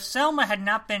 Or if Selma had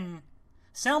not been,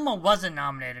 Selma wasn't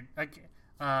nominated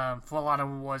for a lot of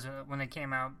awards when it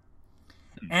came out,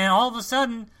 and all of a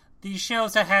sudden these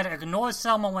shows that had ignored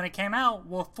Selma when it came out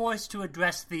were forced to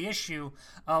address the issue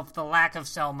of the lack of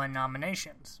Selma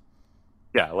nominations.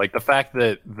 Yeah, like the fact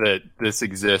that this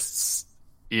exists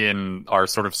in our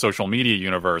sort of social media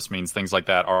universe means things like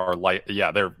that are like,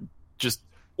 they're just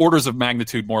orders of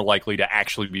magnitude more likely to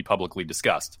actually be publicly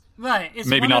discussed. Right. It's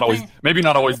maybe not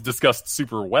always discussed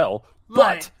super well,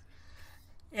 right.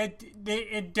 but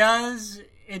it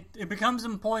becomes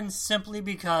important simply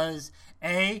because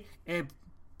it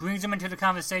brings them into the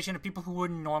conversation of people who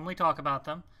wouldn't normally talk about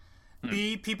them.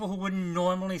 B, people who wouldn't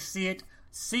normally see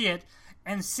it,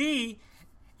 and C,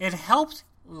 it helps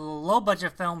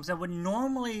low-budget films that would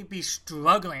normally be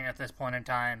struggling at this point in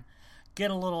time get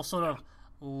a little sort of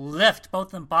lift,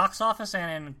 both in box office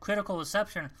and in critical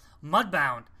reception.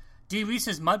 Mudbound. Dee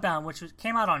Reese's Mudbound, which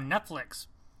came out on Netflix.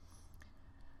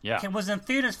 Yeah. It was in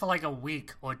theaters for like a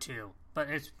week or two, but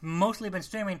it's mostly been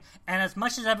streaming. And as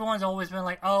much as everyone's always been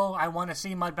like, oh, I want to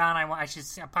see Mudbound, I should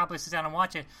probably sit down and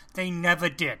watch it, they never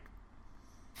did.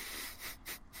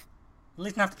 At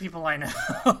least not the people I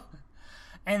know.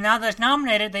 And now that it's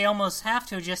nominated, they almost have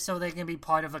to just so they can be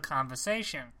part of a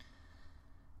conversation.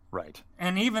 Right.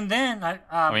 And even then,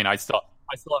 I mean, I still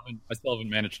haven't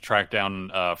managed to track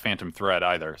down Phantom Thread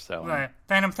either. So right.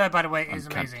 Phantom Thread, by the way, is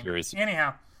I'm amazing. Curious.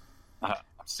 Anyhow, I'm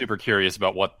super curious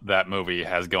about what that movie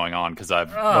has going on because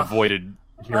I've avoided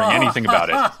hearing anything about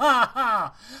it.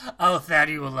 Oh, Thad,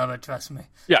 you will love it. Trust me.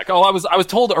 Yeah. Oh, I was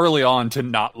told early on to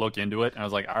not look into it, and I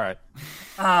was like, all right.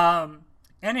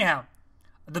 Anyhow,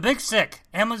 The Big Sick.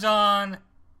 Amazon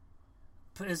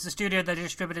is the studio that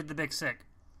distributed The Big Sick,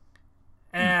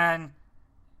 and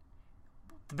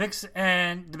The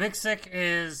Big Sick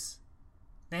is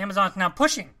the Amazon's now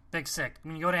pushing Big Sick.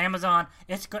 When you go to Amazon,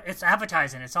 it's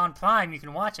advertising. It's on Prime. You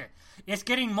can watch it. It's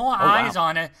getting more eyes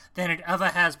on it than it ever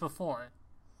has before.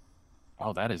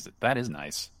 Oh, that is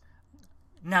nice.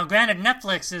 Now, granted,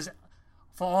 Netflix is,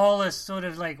 for all this sort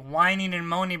of like whining and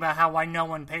moaning about how why no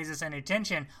one pays us any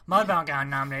attention, Mudbound got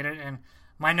nominated, and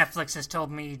my Netflix has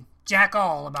told me jack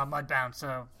all about Mudbound,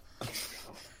 so...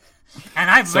 And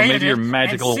I've so rated maybe your it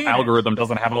magical and algorithm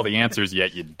doesn't have all the answers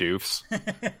yet, you doofs.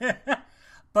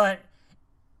 But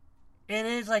it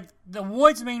is like the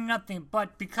awards mean nothing,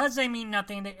 but because they mean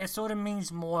nothing, it sort of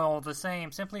means more all the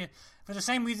same. Simply for the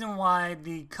same reason why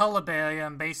the color barrier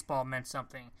in baseball meant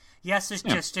something. Yes, it's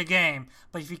just a game,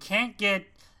 but if you can't get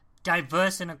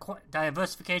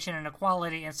diversification and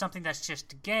equality in something that's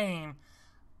just a game,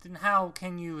 then how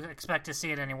can you expect to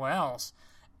see it anywhere else?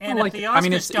 And if the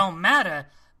Oscars don't matter,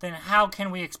 then how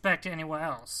can we expect it anywhere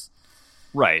else?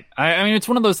 Right. I mean, it's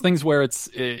one of those things where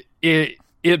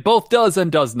it both does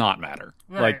and does not matter.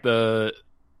 Right. Like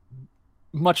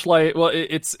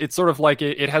it's sort of like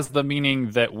it has the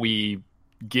meaning that we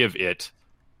give it,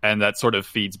 and that sort of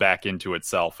feeds back into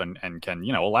itself and can,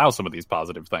 allow some of these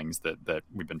positive things that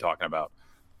we've been talking about.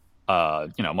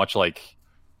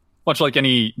 Much like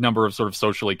any number of sort of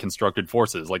socially constructed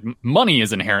forces, like money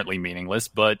is inherently meaningless,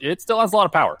 but it still has a lot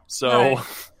of power. So, right.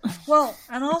 Well,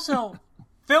 and also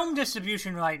film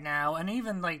distribution right now, and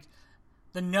even like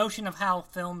the notion of how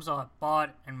films are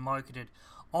bought and marketed,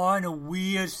 are in a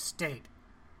weird state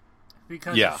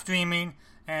because of streaming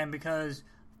and because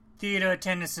theater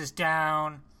attendance is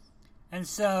down, and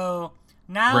so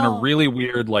now we're in a really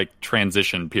weird like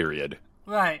transition period.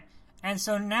 Right, and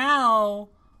so now,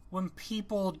 when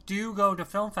people do go to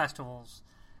film festivals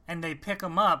and they pick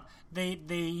them up, they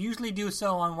usually do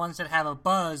so on ones that have a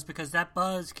buzz, because that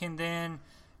buzz can then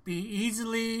be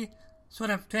easily sort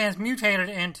of transmutated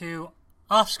into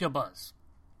Oscar buzz.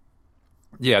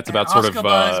 Yeah, it's about Oscar sort of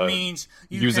buzz means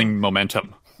using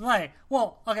momentum. Right.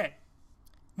 Well, okay.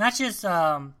 Not just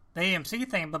the AMC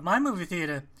thing, but my movie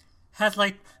theater has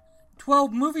like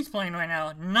 12 movies playing right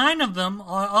now. 9 of them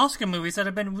are Oscar movies that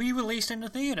have been re-released in the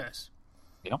theaters.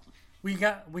 Yep. We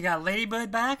got Lady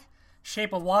Bird back.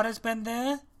 Shape of Water's been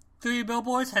there. 3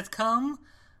 Billboards has come,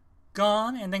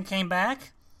 gone, and then came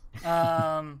back.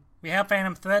 We have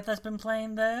Phantom Thread that's been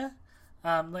playing there.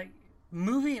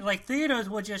 Theaters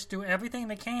will just do everything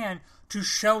they can to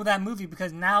show that movie,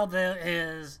 because now there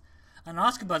is an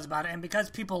Oscar buzz about it, and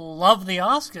because people love the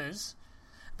Oscars,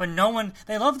 but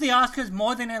they love the Oscars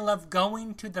more than they love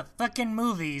going to the fucking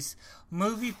movies.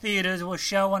 Movie theaters will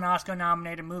show an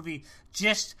Oscar-nominated movie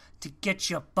just to get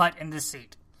your butt in the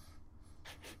seat.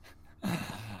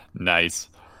 Nice.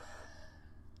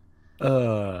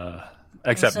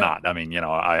 Except not. I mean,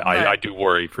 I do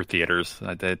worry for theaters.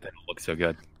 They don't look so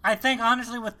good. I think,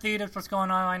 honestly, with theaters, what's going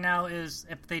on right now is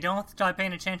if they don't start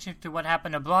paying attention to what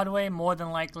happened to Broadway, more than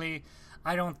likely,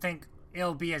 I don't think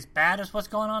it'll be as bad as what's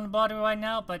going on in Broadway right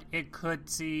now, but it could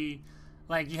see...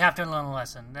 Like, you have to learn a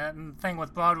lesson. The thing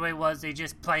with Broadway was they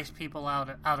just priced people out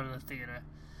of the theater.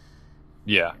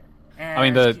 Yeah. And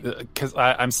I mean, because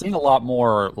I'm seeing a lot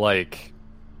more, like,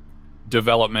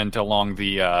 development along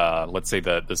the, let's say,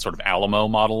 the sort of Alamo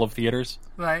model of theaters.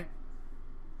 Right.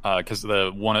 Because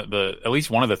at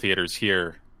least one of the theaters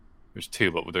here, there's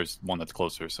 2, but there's one that's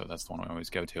closer, so that's the one we always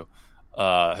go to,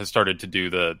 has started to do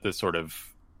the sort of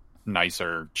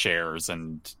nicer chairs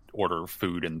and order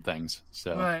food and things.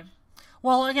 So. Right.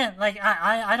 Well, again, like,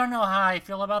 I don't know how I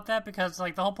feel about that, because,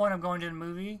 like, the whole point of going to the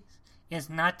movie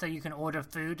is not that you can order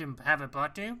food and have it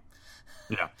brought to you.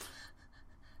 Yeah.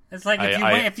 It's like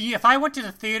if I went to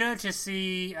the theater to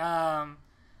see, oh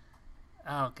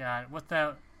God,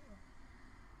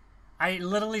 I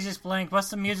literally just blanked. What's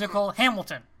the musical?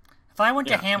 Hamilton. If I went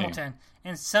to Hamilton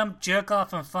and some jerk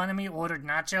off in front of me ordered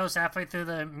nachos halfway through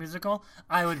the musical,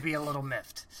 I would be a little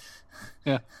miffed.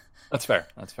 Yeah, that's fair.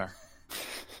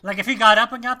 Like, if he got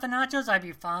up and got the nachos, I'd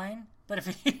be fine. But if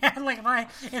he had,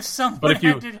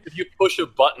 if you push a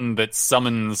button that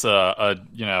summons a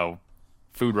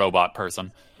food robot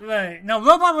person, right? No,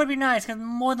 robot would be nice, because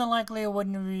more than likely it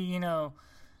wouldn't be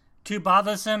too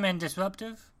bothersome and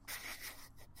disruptive.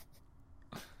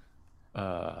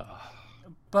 But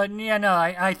yeah, no,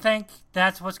 I think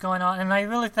that's what's going on, and I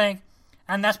really think,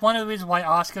 and that's one of the reasons why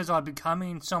Oscars are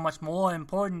becoming so much more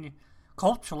important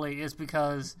culturally, is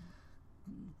because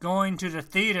going to the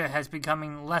theater has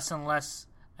becoming less and less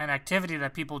an activity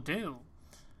that people do.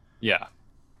 Yeah.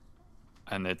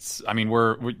 And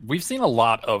we've seen a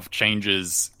lot of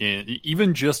changes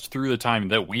even just through the time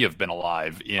that we have been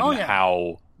alive in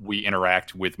how we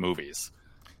interact with movies.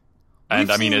 And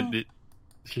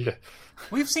Yeah.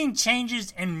 We've seen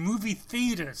changes in movie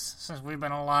theaters since we've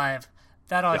been alive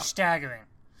that are staggering.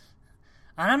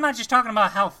 And I'm not just talking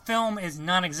about how film is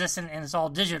non-existent and it's all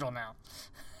digital now.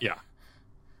 Yeah.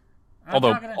 I'm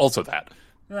Also that.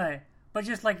 Right. But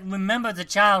just like, remember as a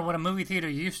child what a movie theater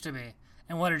used to be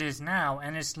and what it is now.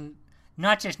 And it's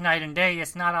not just night and day,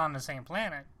 it's not on the same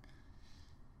planet.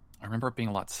 I remember it being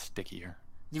a lot stickier.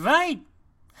 You're right.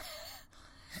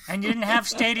 And you didn't have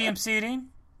stadium seating.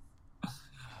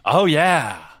 Oh,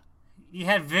 yeah. You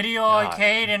had video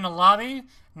arcade in the lobby.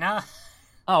 Now...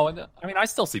 Oh, I mean, I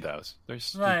still see those.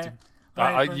 There's, right.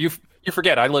 You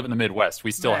forget, I live in the Midwest.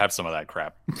 We still have some of that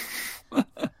crap.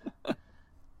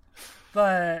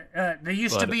 But they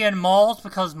used to be in malls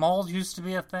because malls used to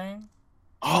be a thing.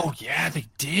 Oh, yeah, they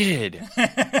did.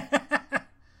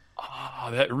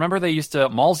 Remember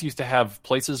malls used to have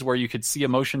places where you could see a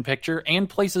motion picture and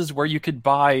places where you could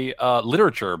buy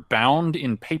literature bound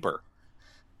in paper.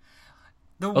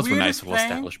 Those were nice little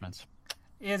establishments.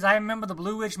 I remember the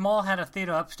Blue Ridge Mall had a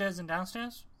theater upstairs and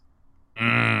downstairs.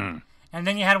 And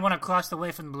then you had one across the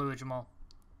way from the Blue Ridge Mall.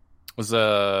 Was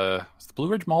the Blue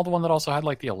Ridge Mall the one that also had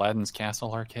like the Aladdin's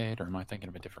Castle arcade, or am I thinking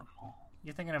of a different mall?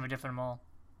 You're thinking of a different mall.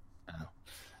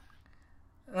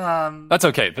 Oh. That's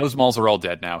okay. Those malls are all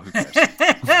dead now. Who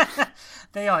cares?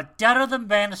 They are deader than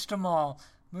Bannister Mall.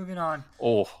 Moving on.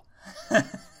 Oh.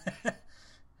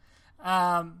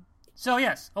 So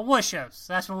yes, award shows.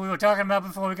 That's what we were talking about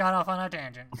before we got off on our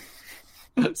tangent.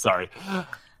 Sorry.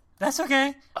 That's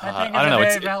okay. I think I don't know.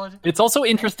 very valid. It's also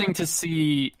interesting to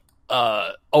see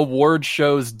award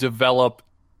shows develop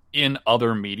in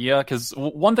other media, because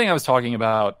one thing I was talking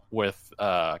about with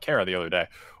Kara the other day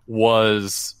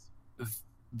was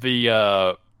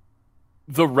the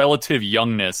relative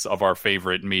youngness of our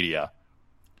favorite media.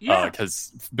 Yeah.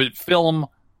 Because film,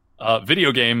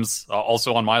 video games,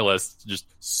 also on my list, just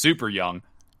super young.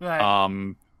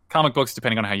 Right. Comic books,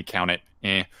 depending on how you count it,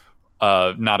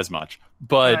 not as much.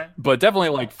 But definitely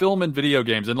like film and video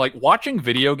games, and like watching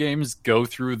video games go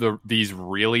through these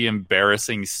really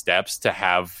embarrassing steps to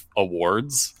have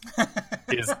awards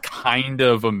is kind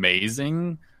of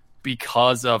amazing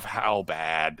because of how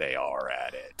bad they are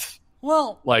at it.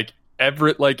 Well,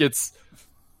 it's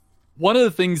one of the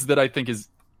things that I think is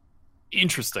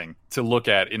interesting to look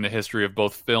at in the history of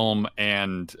both film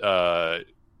and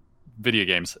video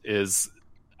games is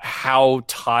how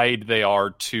tied they are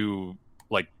to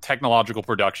like technological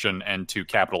production and to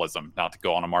capitalism, not to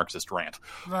go on a Marxist rant.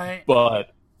 Right.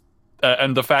 But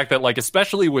and the fact that like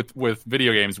especially with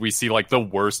video games we see like the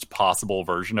worst possible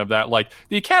version of that. Like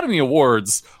the Academy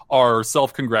Awards are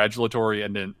self-congratulatory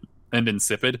and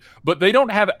insipid, but they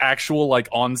don't have actual like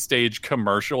on-stage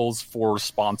commercials for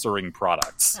sponsoring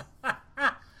products.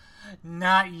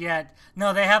 Not yet.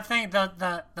 No, they have things.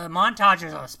 The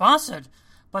montages are sponsored,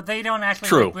 but they don't actually.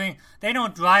 True. They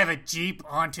don't drive a Jeep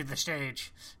onto the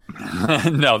stage.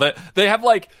 No, they have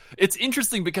like. It's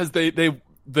interesting because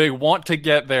they want to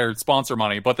get their sponsor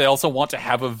money, but they also want to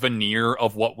have a veneer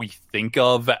of what we think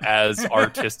of as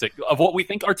artistic, of what we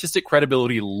think artistic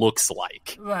credibility looks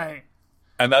like. Right.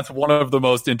 And that's one of the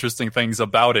most interesting things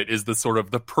about it is the sort of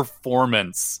the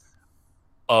performance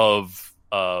of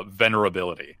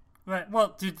venerability. Right.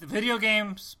 Well, do the video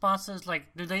game sponsors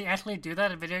do they actually do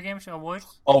that at video game awards?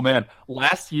 Oh man,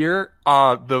 last year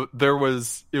it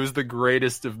was the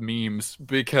greatest of memes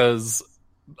because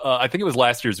I think it was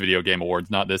last year's video game awards,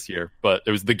 not this year, but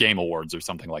it was the Game Awards or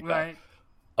something like that.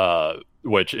 Right.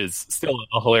 Which is still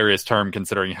a hilarious term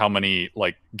considering how many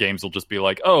like games will just be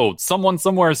like, oh, someone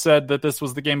somewhere said that this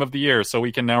was the game of the year, so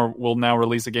we'll now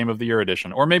release a game of the year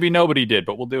edition, or maybe nobody did,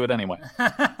 but we'll do it anyway.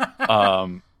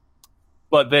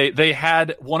 But they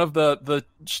had one of the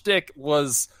shtick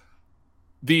was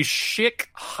the Schick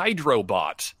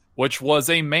Hydrobot, which was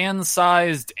a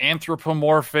man-sized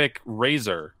anthropomorphic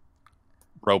razor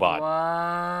robot.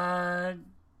 What?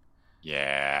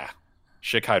 Yeah,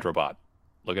 Schick Hydrobot.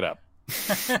 Look it up.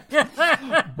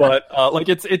 But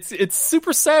it's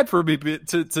super sad for me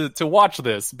to watch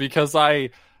this because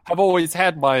I have always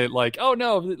had my like, oh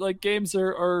no, like games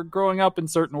are growing up in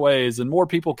certain ways and more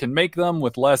people can make them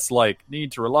with less like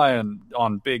need to rely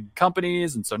on big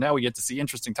companies, and so now we get to see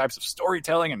interesting types of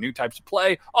storytelling and new types of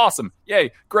play. Awesome.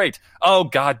 Yay, great. Oh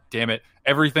god damn it.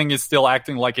 Everything is still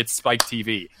acting like it's Spike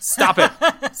TV. Stop it.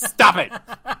 Stop it.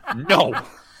 No.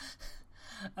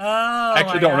 Oh, I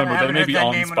actually don't remember. They may be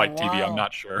on Spike TV. I'm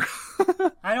not sure.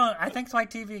 I think Spike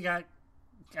TV got.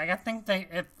 I think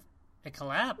it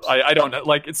collapsed. I don't know.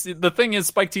 Like it's the thing is,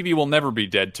 Spike TV will never be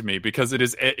dead to me because it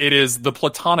is the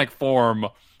platonic form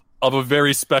of a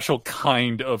very special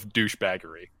kind of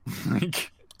douchebaggery.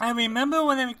 I remember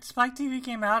when Spike TV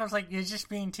came out, I was like, you're just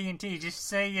being TNT. Just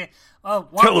say,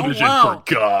 Television wow.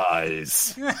 for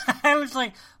guys. I was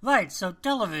like, right, so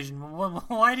television.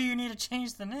 Why do you need to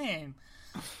change the name?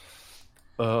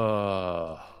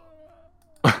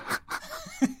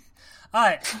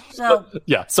 Alright, so...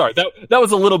 Yeah, sorry, that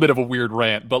was a little bit of a weird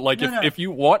rant, but like if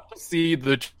you want to see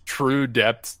the true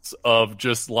depths of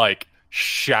just like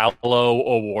shallow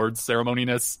award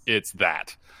ceremony-ness, it's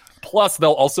that. Plus,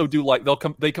 they'll also do like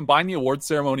they combine the award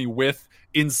ceremony with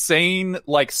insane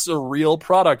like surreal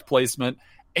product placement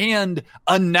and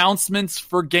announcements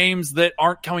for games that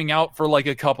aren't coming out for like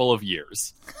a couple of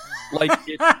years. Like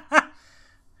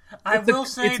I will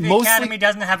say the Academy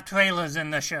doesn't have trailers in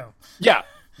the show. Yeah,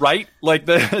 right? Like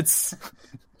it's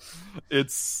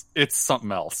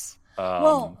something else.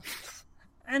 Well,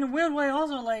 in a weird way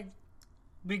also, like,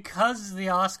 because the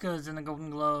Oscars and the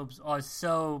Golden Globes are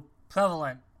so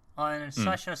prevalent on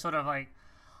such a sort of like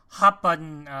hot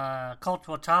button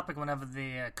cultural topic whenever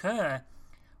they occur,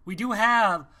 we do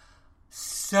have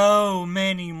so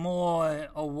many more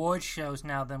award shows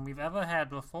now than we've ever had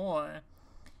before.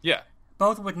 Yeah.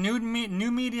 Both with new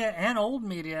media and old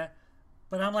media.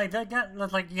 But I'm like, you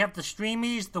have the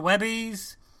streamies, the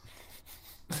webbies.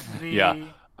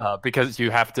 Because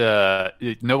you have to...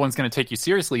 No one's going to take you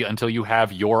seriously until you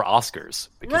have your Oscars.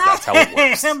 Because that's how it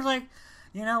works. I'm like,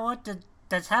 you know what?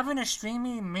 Does having a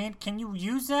streaming mean... Can you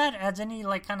use that as any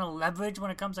like kind of leverage when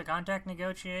it comes to contract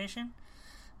negotiation?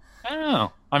 I don't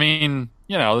know. I mean,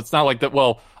 it's not like that.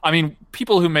 Well, I mean,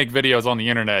 people who make videos on the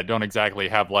internet don't exactly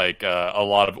have like a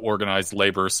lot of organized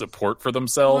labor support for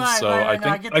themselves. Right, so right,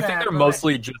 I think they're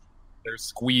mostly just they're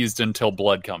squeezed until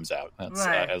blood comes out. That's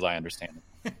as I understand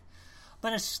it.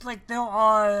 But it's like there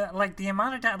are like the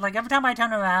amount of time, like every time I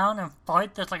turn around and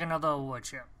fight, there's like another award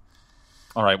show.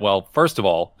 All right. Well, first of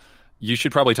all, you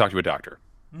should probably talk to a doctor.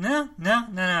 No,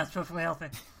 it's perfectly healthy.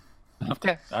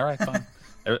 Okay. All right. Fine.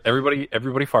 Everybody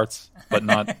farts, but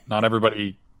not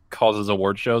everybody causes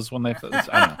award shows when they.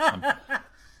 I don't know.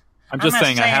 I'm just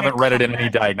saying I haven't read it in any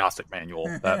diagnostic manual.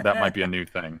 That might be a new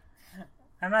thing.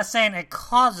 I'm not saying it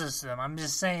causes them. I'm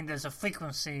just saying there's a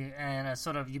frequency and a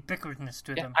sort of ubiquitousness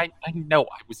to them. I know.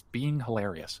 I was being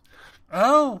hilarious.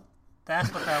 Oh,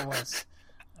 that's what that was.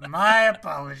 My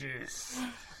apologies.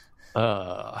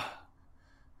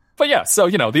 But yeah, so,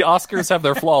 the Oscars have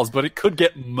their flaws, but it could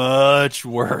get much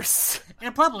worse.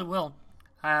 It probably will.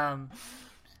 I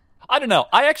don't know.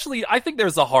 I think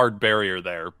there's a hard barrier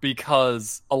there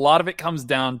because a lot of it comes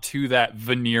down to that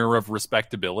veneer of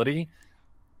respectability.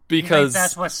 Because you think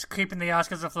that's what's keeping the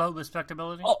Oscars afloat,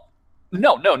 respectability? Oh,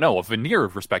 no, a veneer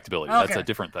of respectability. Okay. That's a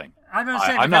different thing. I'm going to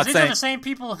say, because these are the same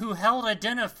people who held a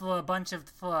dinner for a bunch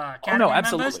of Academy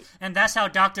members, and that's how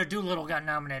Dr. Dolittle got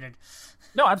nominated.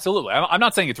 No, absolutely. I'm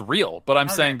not saying it's real, but I'm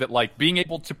saying that, like, being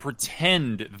able to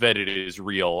pretend that it is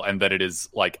real and that it is,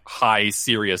 like, high,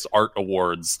 serious art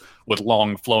awards with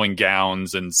long, flowing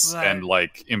gowns and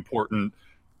like, important,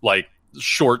 like,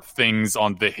 short things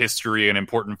on the history and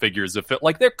important figures of it.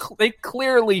 Like, they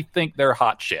clearly think they're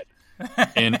hot shit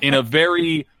in a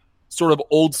very sort of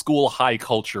old-school high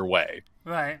culture way.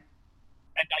 Right.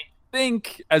 And I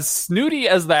think, as snooty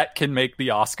as that can make the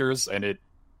Oscars, and it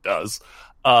does,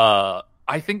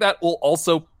 I think that will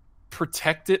also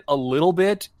protect it a little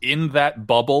bit in that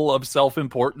bubble of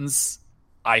self-importance,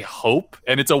 I hope.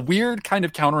 And it's a weird kind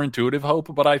of counterintuitive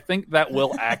hope, but I think that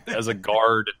will act as a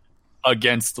guard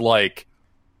against, like,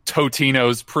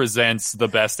 Totino's presents the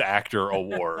Best Actor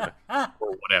award or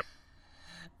whatever.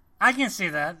 I can see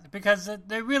that, because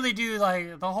they really do,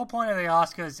 like, the whole point of the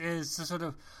Oscars is the sort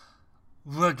of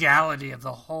regality of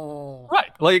the whole...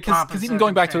 Right, like, because even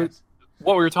going back to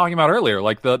what we were talking about earlier,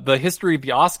 like the history of the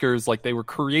Oscars, like they were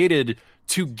created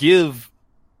to give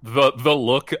the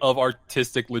look of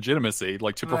artistic legitimacy,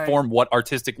 like to perform what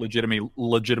artistic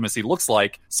legitimacy looks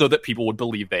like, so that people would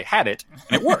believe they had it,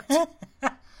 and it worked. Or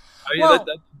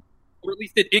at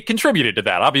least it contributed to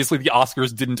that. Obviously, the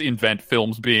Oscars didn't invent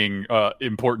films being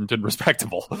important and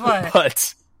respectable,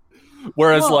 but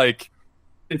whereas like.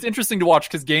 It's interesting to watch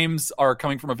because games are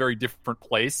coming from a very different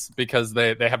place because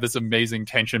they have this amazing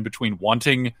tension between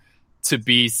wanting to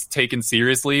be taken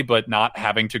seriously but not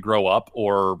having to grow up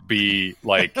or be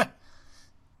like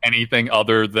anything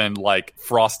other than like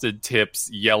Frosted Tips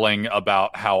yelling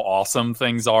about how awesome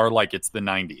things are like it's the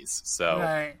 90s. So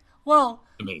right. Well,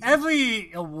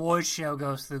 every award show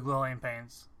goes through growing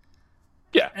pains.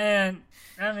 Yeah. And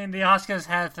I mean the Oscars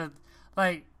had to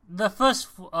like the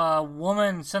first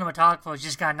woman cinematographer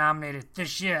just got nominated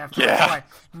this year after like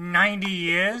 90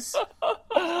 years.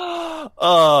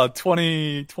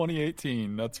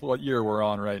 2018. That's what year we're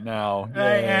on right now.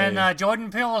 And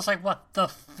Jordan Peele was like, what, the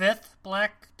 5th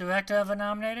black director ever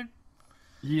nominated?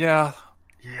 Yeah.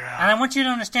 And I want you to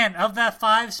understand, of that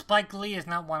 5, Spike Lee is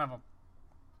not one of them.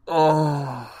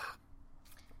 Oh.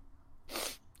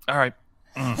 All right.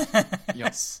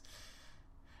 Yes.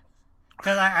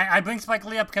 Because I bring Spike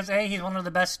Lee up because, A, he's one of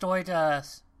the best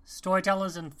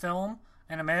storytellers in film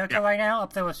in America right now,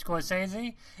 up there with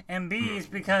Scorsese. And B is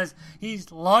because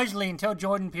he's largely, until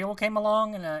Jordan Peele came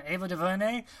along and Ava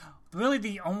DuVernay, really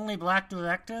the only black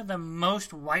director the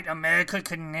most white America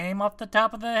could name off the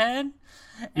top of their head.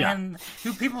 Yeah. And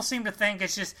who people seem to think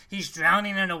it's just he's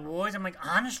drowning in awards. I'm like,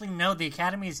 honestly, no, the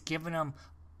Academy is giving him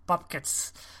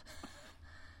buckets.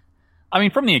 I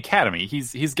mean, from the Academy,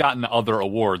 he's gotten other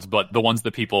awards, but the ones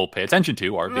that people pay attention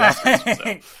to are the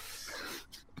Oscars. So.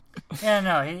 Yeah,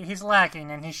 no, he's lacking,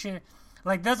 and he should.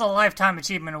 Like, there's a Lifetime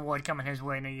Achievement Award coming his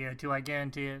way in a year or two, I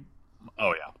guarantee it.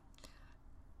 Oh, yeah.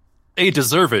 A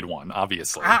deserved one,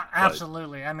 obviously.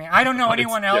 Absolutely. I mean, I don't know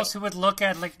anyone else who would look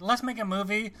at, like, let's make a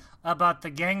movie about the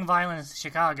gang violence in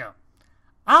Chicago.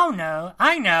 Oh, no,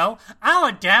 I know. I'll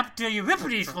adapt a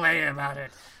Euripides play about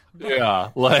it.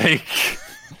 Yeah, like,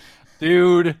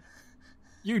 dude,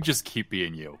 you just keep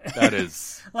being you. That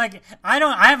is... Like, I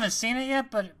haven't seen it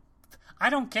yet, but I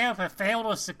don't care if it failed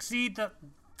or succeed. The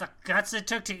guts it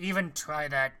took to even try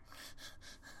that.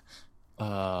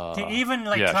 To even,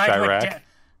 like, try Chirac. to...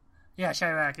 Yeah,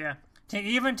 Chirac, yeah.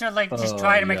 Just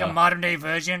try to make a modern-day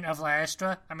version of La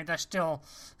Estra. I mean, that's still...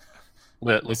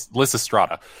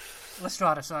 Lysistrata.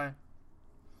 Lysistrata, sorry.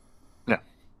 Yeah.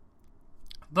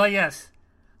 But yes.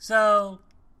 So,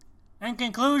 in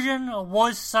conclusion,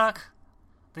 awards suck.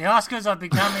 The Oscars are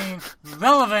becoming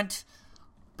relevant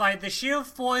by the sheer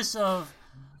force of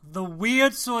the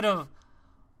weird sort of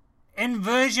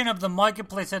inversion of the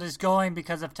marketplace that is going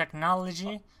because of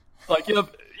technology. Like, you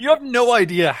have no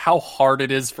idea how hard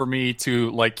it is for me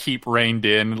to, like, keep reined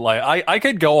in. Like, I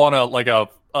could go on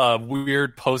a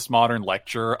weird postmodern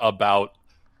lecture about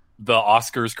the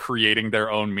Oscars creating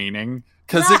their own meaning,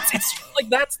 because it's like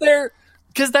that's their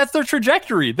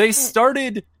trajectory. They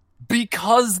started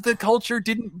because the culture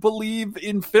didn't believe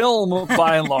in film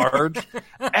by and large,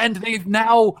 and they've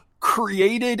now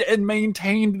created and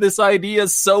maintained this idea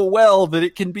so well that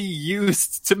it can be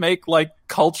used to make, like,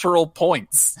 cultural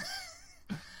points.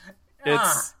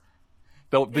 It's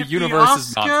the universe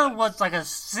is not. If the Oscar was like a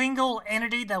single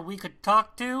entity that we could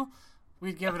talk to,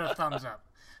 we'd give it a thumbs up.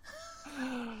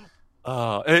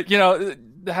 It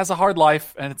has a hard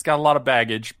life and it's got a lot of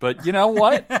baggage, but you know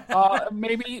what?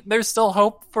 Maybe there's still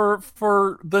hope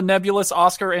for the nebulous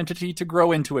Oscar entity to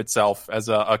grow into itself as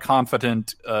a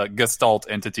confident gestalt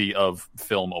entity of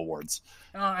film awards.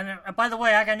 And by the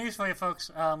way, I got news for you folks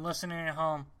listening at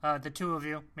home. The two of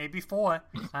you, maybe 4.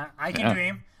 I can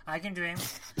dream. I can dream.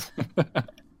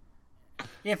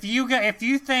 If you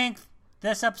think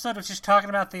this episode of just talking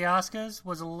about the Oscars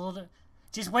was a little...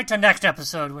 Just wait till next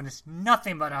episode when it's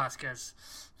nothing but Oscars.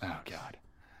 Oh, God.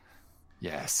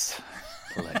 Yes.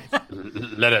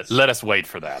 Let us wait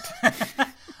for that.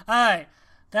 All right.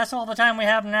 That's all the time we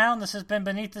have now, and this has been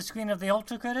Beneath the Screen of the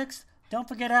Ultra Critics. Don't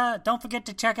forget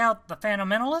to check out The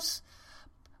Phenomenalists,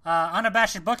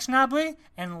 Unabashed Book Snobbery,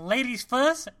 and Ladies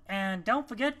First. And don't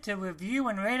forget to review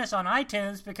and rate us on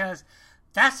iTunes, because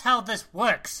that's how this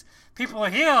works. People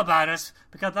hear about us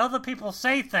because other people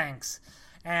say things.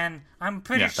 And I'm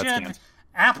pretty sure that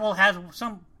Apple has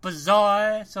some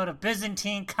bizarre, sort of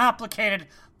Byzantine, complicated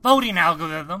voting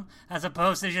algorithm, as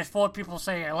opposed to just 4 people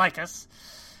say I like us.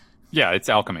 Yeah, it's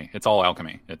alchemy. It's all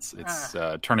alchemy. It's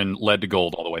turning lead to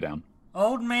gold all the way down.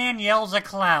 Old man yells at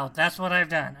cloud. That's what I've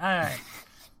done. All right.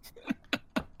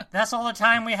 That's all the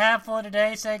time we have for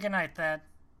today. Say goodnight, Thad.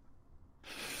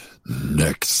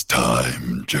 Next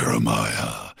time,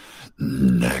 Jeremiah.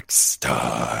 Next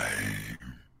time.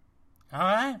 All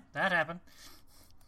right, that happened.